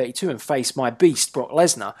WrestleMania 32 and face my beast, Brock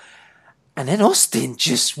Lesnar? And then Austin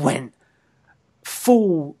just went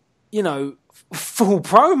full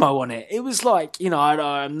promo on it. It was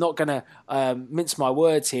I'm not gonna mince my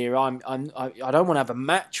words here. I don't want to have a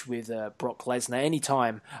match with Brock Lesnar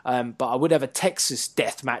anytime, but I would have a Texas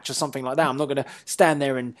death match or something like that. I'm not gonna stand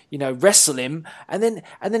there and wrestle him. And then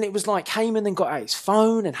it was like Heyman then got out his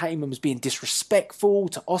phone, and Heyman was being disrespectful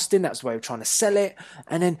to Austin. That's the way they were trying to sell it.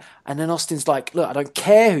 And then Austin's like, "Look, I don't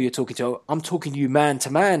care who you're talking to. I'm talking to you man to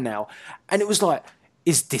man now." And it was like,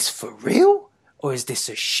 is this for real? Or is this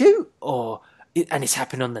a shoot? And it's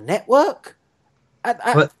happening on the network? That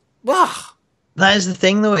is the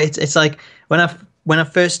thing, though. It's like when I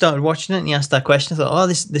first started watching it and he asked that question, I thought, oh,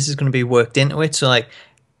 this is going to be worked into it. So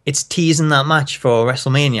it's teasing that match for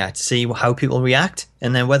WrestleMania to see how people react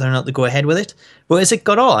and then whether or not they go ahead with it. But as it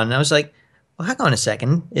got on, I was like, well, hang on a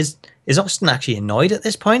second. Is Austin actually annoyed at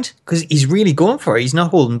this point? Because he's really going for it. He's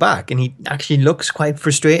not holding back, and he actually looks quite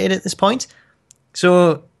frustrated at this point.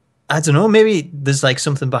 So I don't know, maybe there's like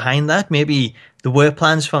something behind that. Maybe there were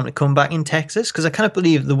plans for him to come back in Texas, because I kind of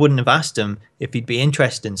believe they wouldn't have asked him if he'd be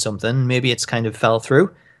interested in something. Maybe it's kind of fell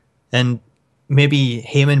through, and maybe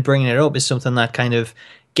Heyman bringing it up is something that kind of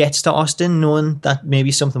gets to Austin, knowing that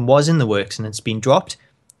maybe something was in the works and it's been dropped.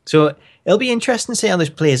 So it'll be interesting to see how this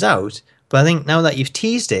plays out. But I think now that you've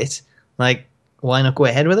teased it, like, why not go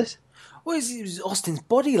ahead with it? Well, Austin's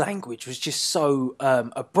body language was just so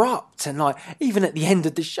abrupt, and like even at the end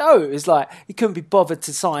of the show, it was like he couldn't be bothered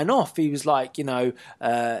to sign off. He was like, he didn't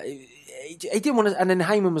want to. And then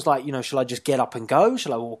Heyman was like, shall I just get up and go?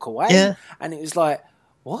 Shall I walk away? Yeah. And it was like,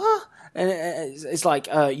 what? And it's like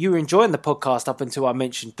you were enjoying the podcast up until I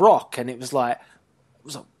mentioned Brock, and it was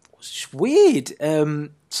just weird.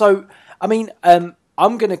 So I mean,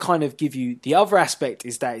 I'm going to kind of give you the other aspect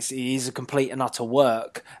is that it is a complete and utter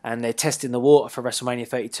work, and they're testing the water for WrestleMania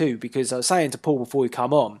 32, because I was saying to Paul before we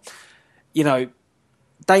come on,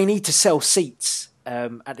 they need to sell seats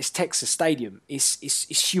at this Texas stadium. It's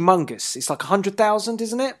humongous. It's like 100,000,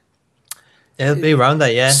 isn't it? It'll be around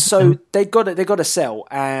that, yeah. So they got to sell,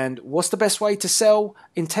 and what's the best way to sell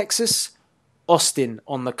in Texas? Austin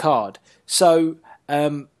on the card. So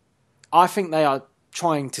I think they are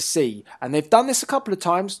trying to see, and they've done this a couple of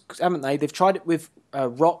times, haven't they? They've tried it with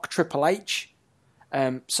Rock, Triple H.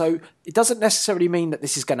 So it doesn't necessarily mean that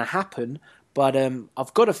this is going to happen, but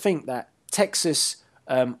I've got to think that Texas,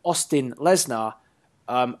 Austin, Lesnar,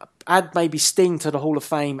 add maybe Sting to the Hall of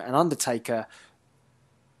Fame and Undertaker,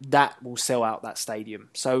 that will sell out that stadium.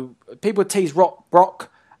 So people tease Brock.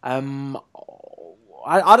 I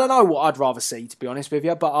don't know what I'd rather see, to be honest with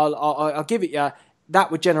you, but I'll give it you. That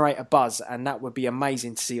would generate a buzz, and that would be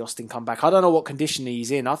amazing to see Austin come back. I don't know what condition he's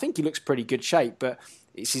in. I think he looks pretty good shape, but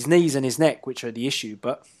it's his knees and his neck which are the issue.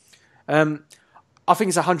 But I think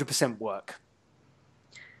it's 100% work.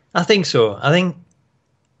 I think so. I think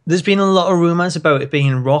there's been a lot of rumours about it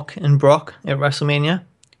being Rock and Brock at WrestleMania,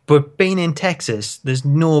 but being in Texas, there's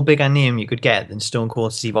no bigger name you could get than Stone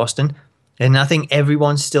Cold Steve Austin. And I think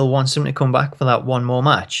everyone still wants him to come back for that one more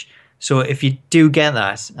match. So if you do get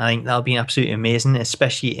that, I think that'll be absolutely amazing,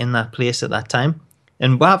 especially in that place at that time.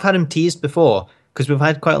 And we have had him teased before, because we've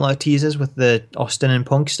had quite a lot of teasers with the Austin and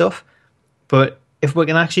Punk stuff. But if we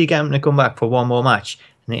can actually get him to come back for one more match,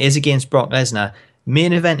 and it is against Brock Lesnar,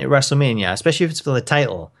 main event at WrestleMania, especially if it's for the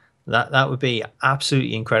title, that would be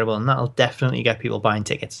absolutely incredible, and that'll definitely get people buying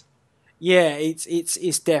tickets. Yeah,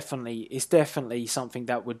 it's definitely something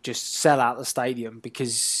that would just sell out the stadium,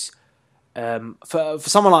 because for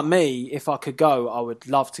someone like me, if I could go, I would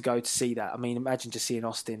love to go to see that. I mean, imagine just seeing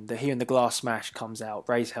Austin. The Hearing the Glass Smash comes out,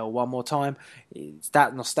 Raise Hell one more time. It's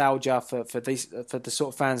that nostalgia for the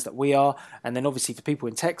sort of fans that we are, and then obviously for people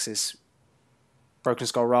in Texas, Broken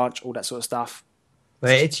Skull Ranch, all that sort of stuff.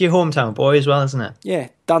 Well, it's your hometown, boy, as well, isn't it? Yeah,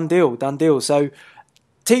 done deal. So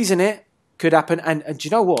teasing it could happen, and do you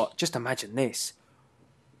know what? Just imagine this: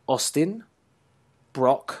 Austin,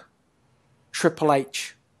 Brock, Triple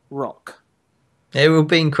H, Rock. It would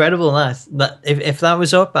be incredible. That if that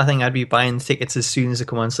was up, I think I'd be buying tickets as soon as they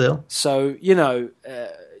come on sale. So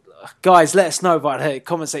guys, let us know by the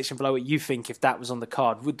comment section below what you think if that was on the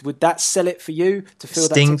card. Would that sell it for you to feel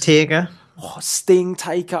Sting Taker? Oh, Sting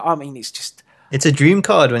Taker. I mean, it's a dream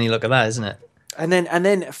card when you look at that, isn't it? And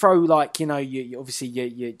then throw like you obviously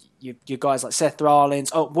your guys like Seth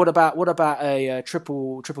Rollins. Oh, what about a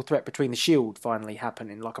triple threat between the Shield finally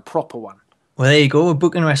happening, like a proper one? Well, there you go. We're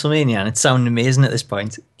booking WrestleMania, and it's sounding amazing at this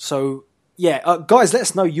point. So yeah, guys, let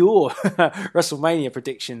us know your WrestleMania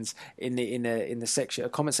predictions in the section,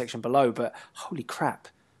 comment section below. But holy crap,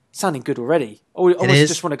 sounding good already. I almost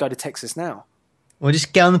just want to go to Texas now. Well,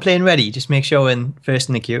 just get on the plane ready. Just make sure we're first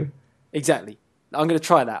in the queue. Exactly. I'm going to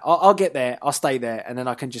try that. I'll get there. I'll stay there, and then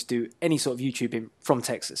I can just do any sort of YouTubing from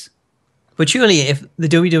Texas. But surely, if the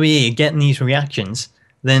WWE are getting these reactions,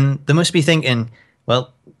 then they must be thinking,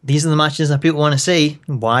 well, these are the matches that people want to see.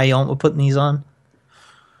 Why aren't we putting these on?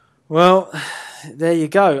 Well, there you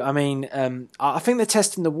go. I mean, I think they're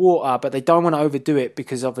testing the water, but they don't want to overdo it,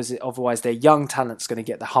 because otherwise their young talent's going to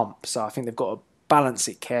get the hump. So I think they've got to balance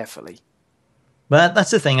it carefully. But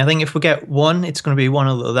that's the thing. I think if we get one, it's going to be one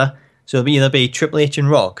or the other. So it'll either be Triple H and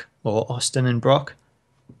Rock or Austin and Brock.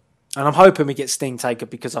 And I'm hoping we get Sting Taker,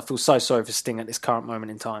 because I feel so sorry for Sting at this current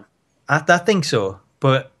moment in time. I think so.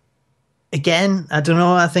 But again, I don't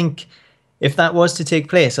know. I think if that was to take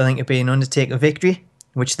place, I think it'd be an Undertaker victory,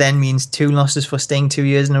 which then means 2 losses for Sting 2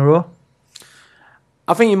 years in a row.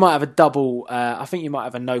 I think you might have a double. I think you might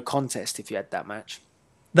have a no contest if you had that match.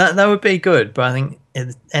 That would be good, but I think at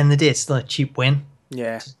the end of the day, it's still a cheap win.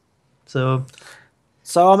 Yeah. So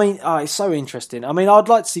So, I mean, it's so interesting. I mean, I'd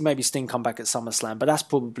like to see maybe Sting come back at SummerSlam, but that's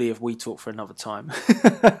probably if we talk for another time.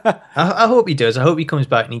 I hope he does. I hope he comes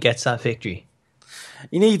back and he gets that victory.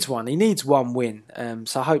 He needs one. He needs one win.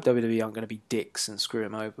 So I hope WWE aren't going to be dicks and screw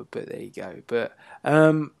him over, but there you go. But,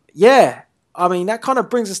 yeah, I mean, that kind of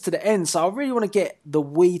brings us to the end. So I really want to get the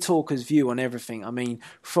We Talkers view on everything. I mean,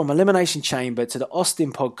 from Elimination Chamber to the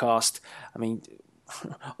Austin podcast. I mean,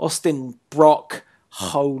 Austin, Brock,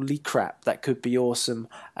 holy crap, that could be awesome.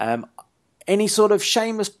 Any sort of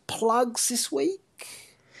shameless plugs this week?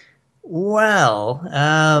 Well,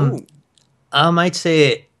 I might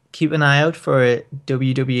say keep an eye out for a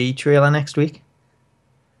WWE trailer next week.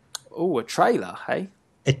 Oh, a trailer, hey?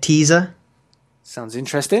 A teaser. Sounds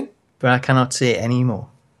interesting. But I cannot say any more.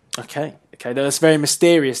 Okay, that's very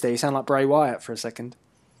mysterious there. You sound like Bray Wyatt for a second.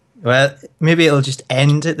 Well, maybe it'll just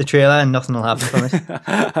end at the trailer and nothing will happen from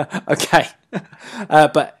it. Okay.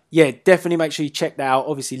 But yeah, definitely make sure you check that out.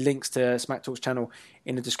 Obviously, links to Smack Talk's channel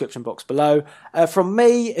in the description box below. From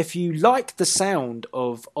me, if you like the sound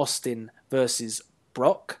of Austin versus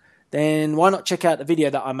Brock, then why not check out the video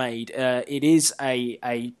that I made? It is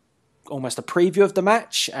almost a preview of the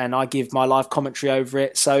match, and I give my live commentary over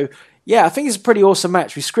it. So yeah, I think it's a pretty awesome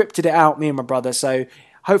match. We scripted it out, me and my brother, so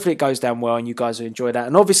hopefully it goes down well and you guys will enjoy that.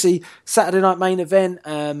 And obviously, Saturday night main event,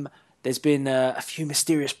 there's been a few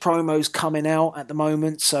mysterious promos coming out at the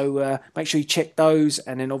moment, so make sure you check those,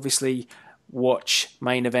 and then obviously watch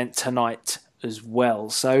main event tonight as well.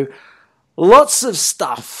 So lots of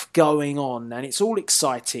stuff going on, and it's all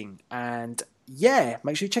exciting, and yeah,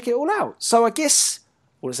 make sure you check it all out. So I guess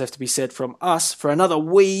all that's left to be said from us for another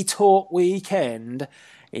We Talk weekend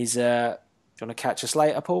is, do you want to catch us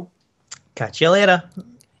later, Paul? Catch you later.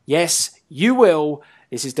 Yes, you will.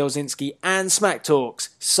 This is Delzinski and Smack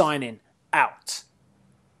Talks signing out.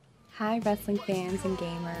 Hi, wrestling fans and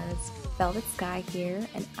gamers. Velvet Sky here,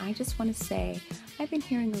 and I just want to say I've been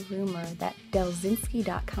hearing a rumor that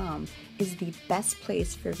Delzinski.com is the best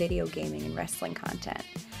place for video gaming and wrestling content.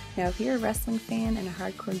 Now, if you're a wrestling fan and a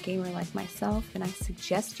hardcore gamer like myself, then I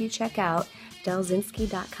suggest you check out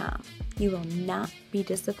Delzinski.com. You will not be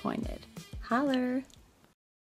disappointed. Holler!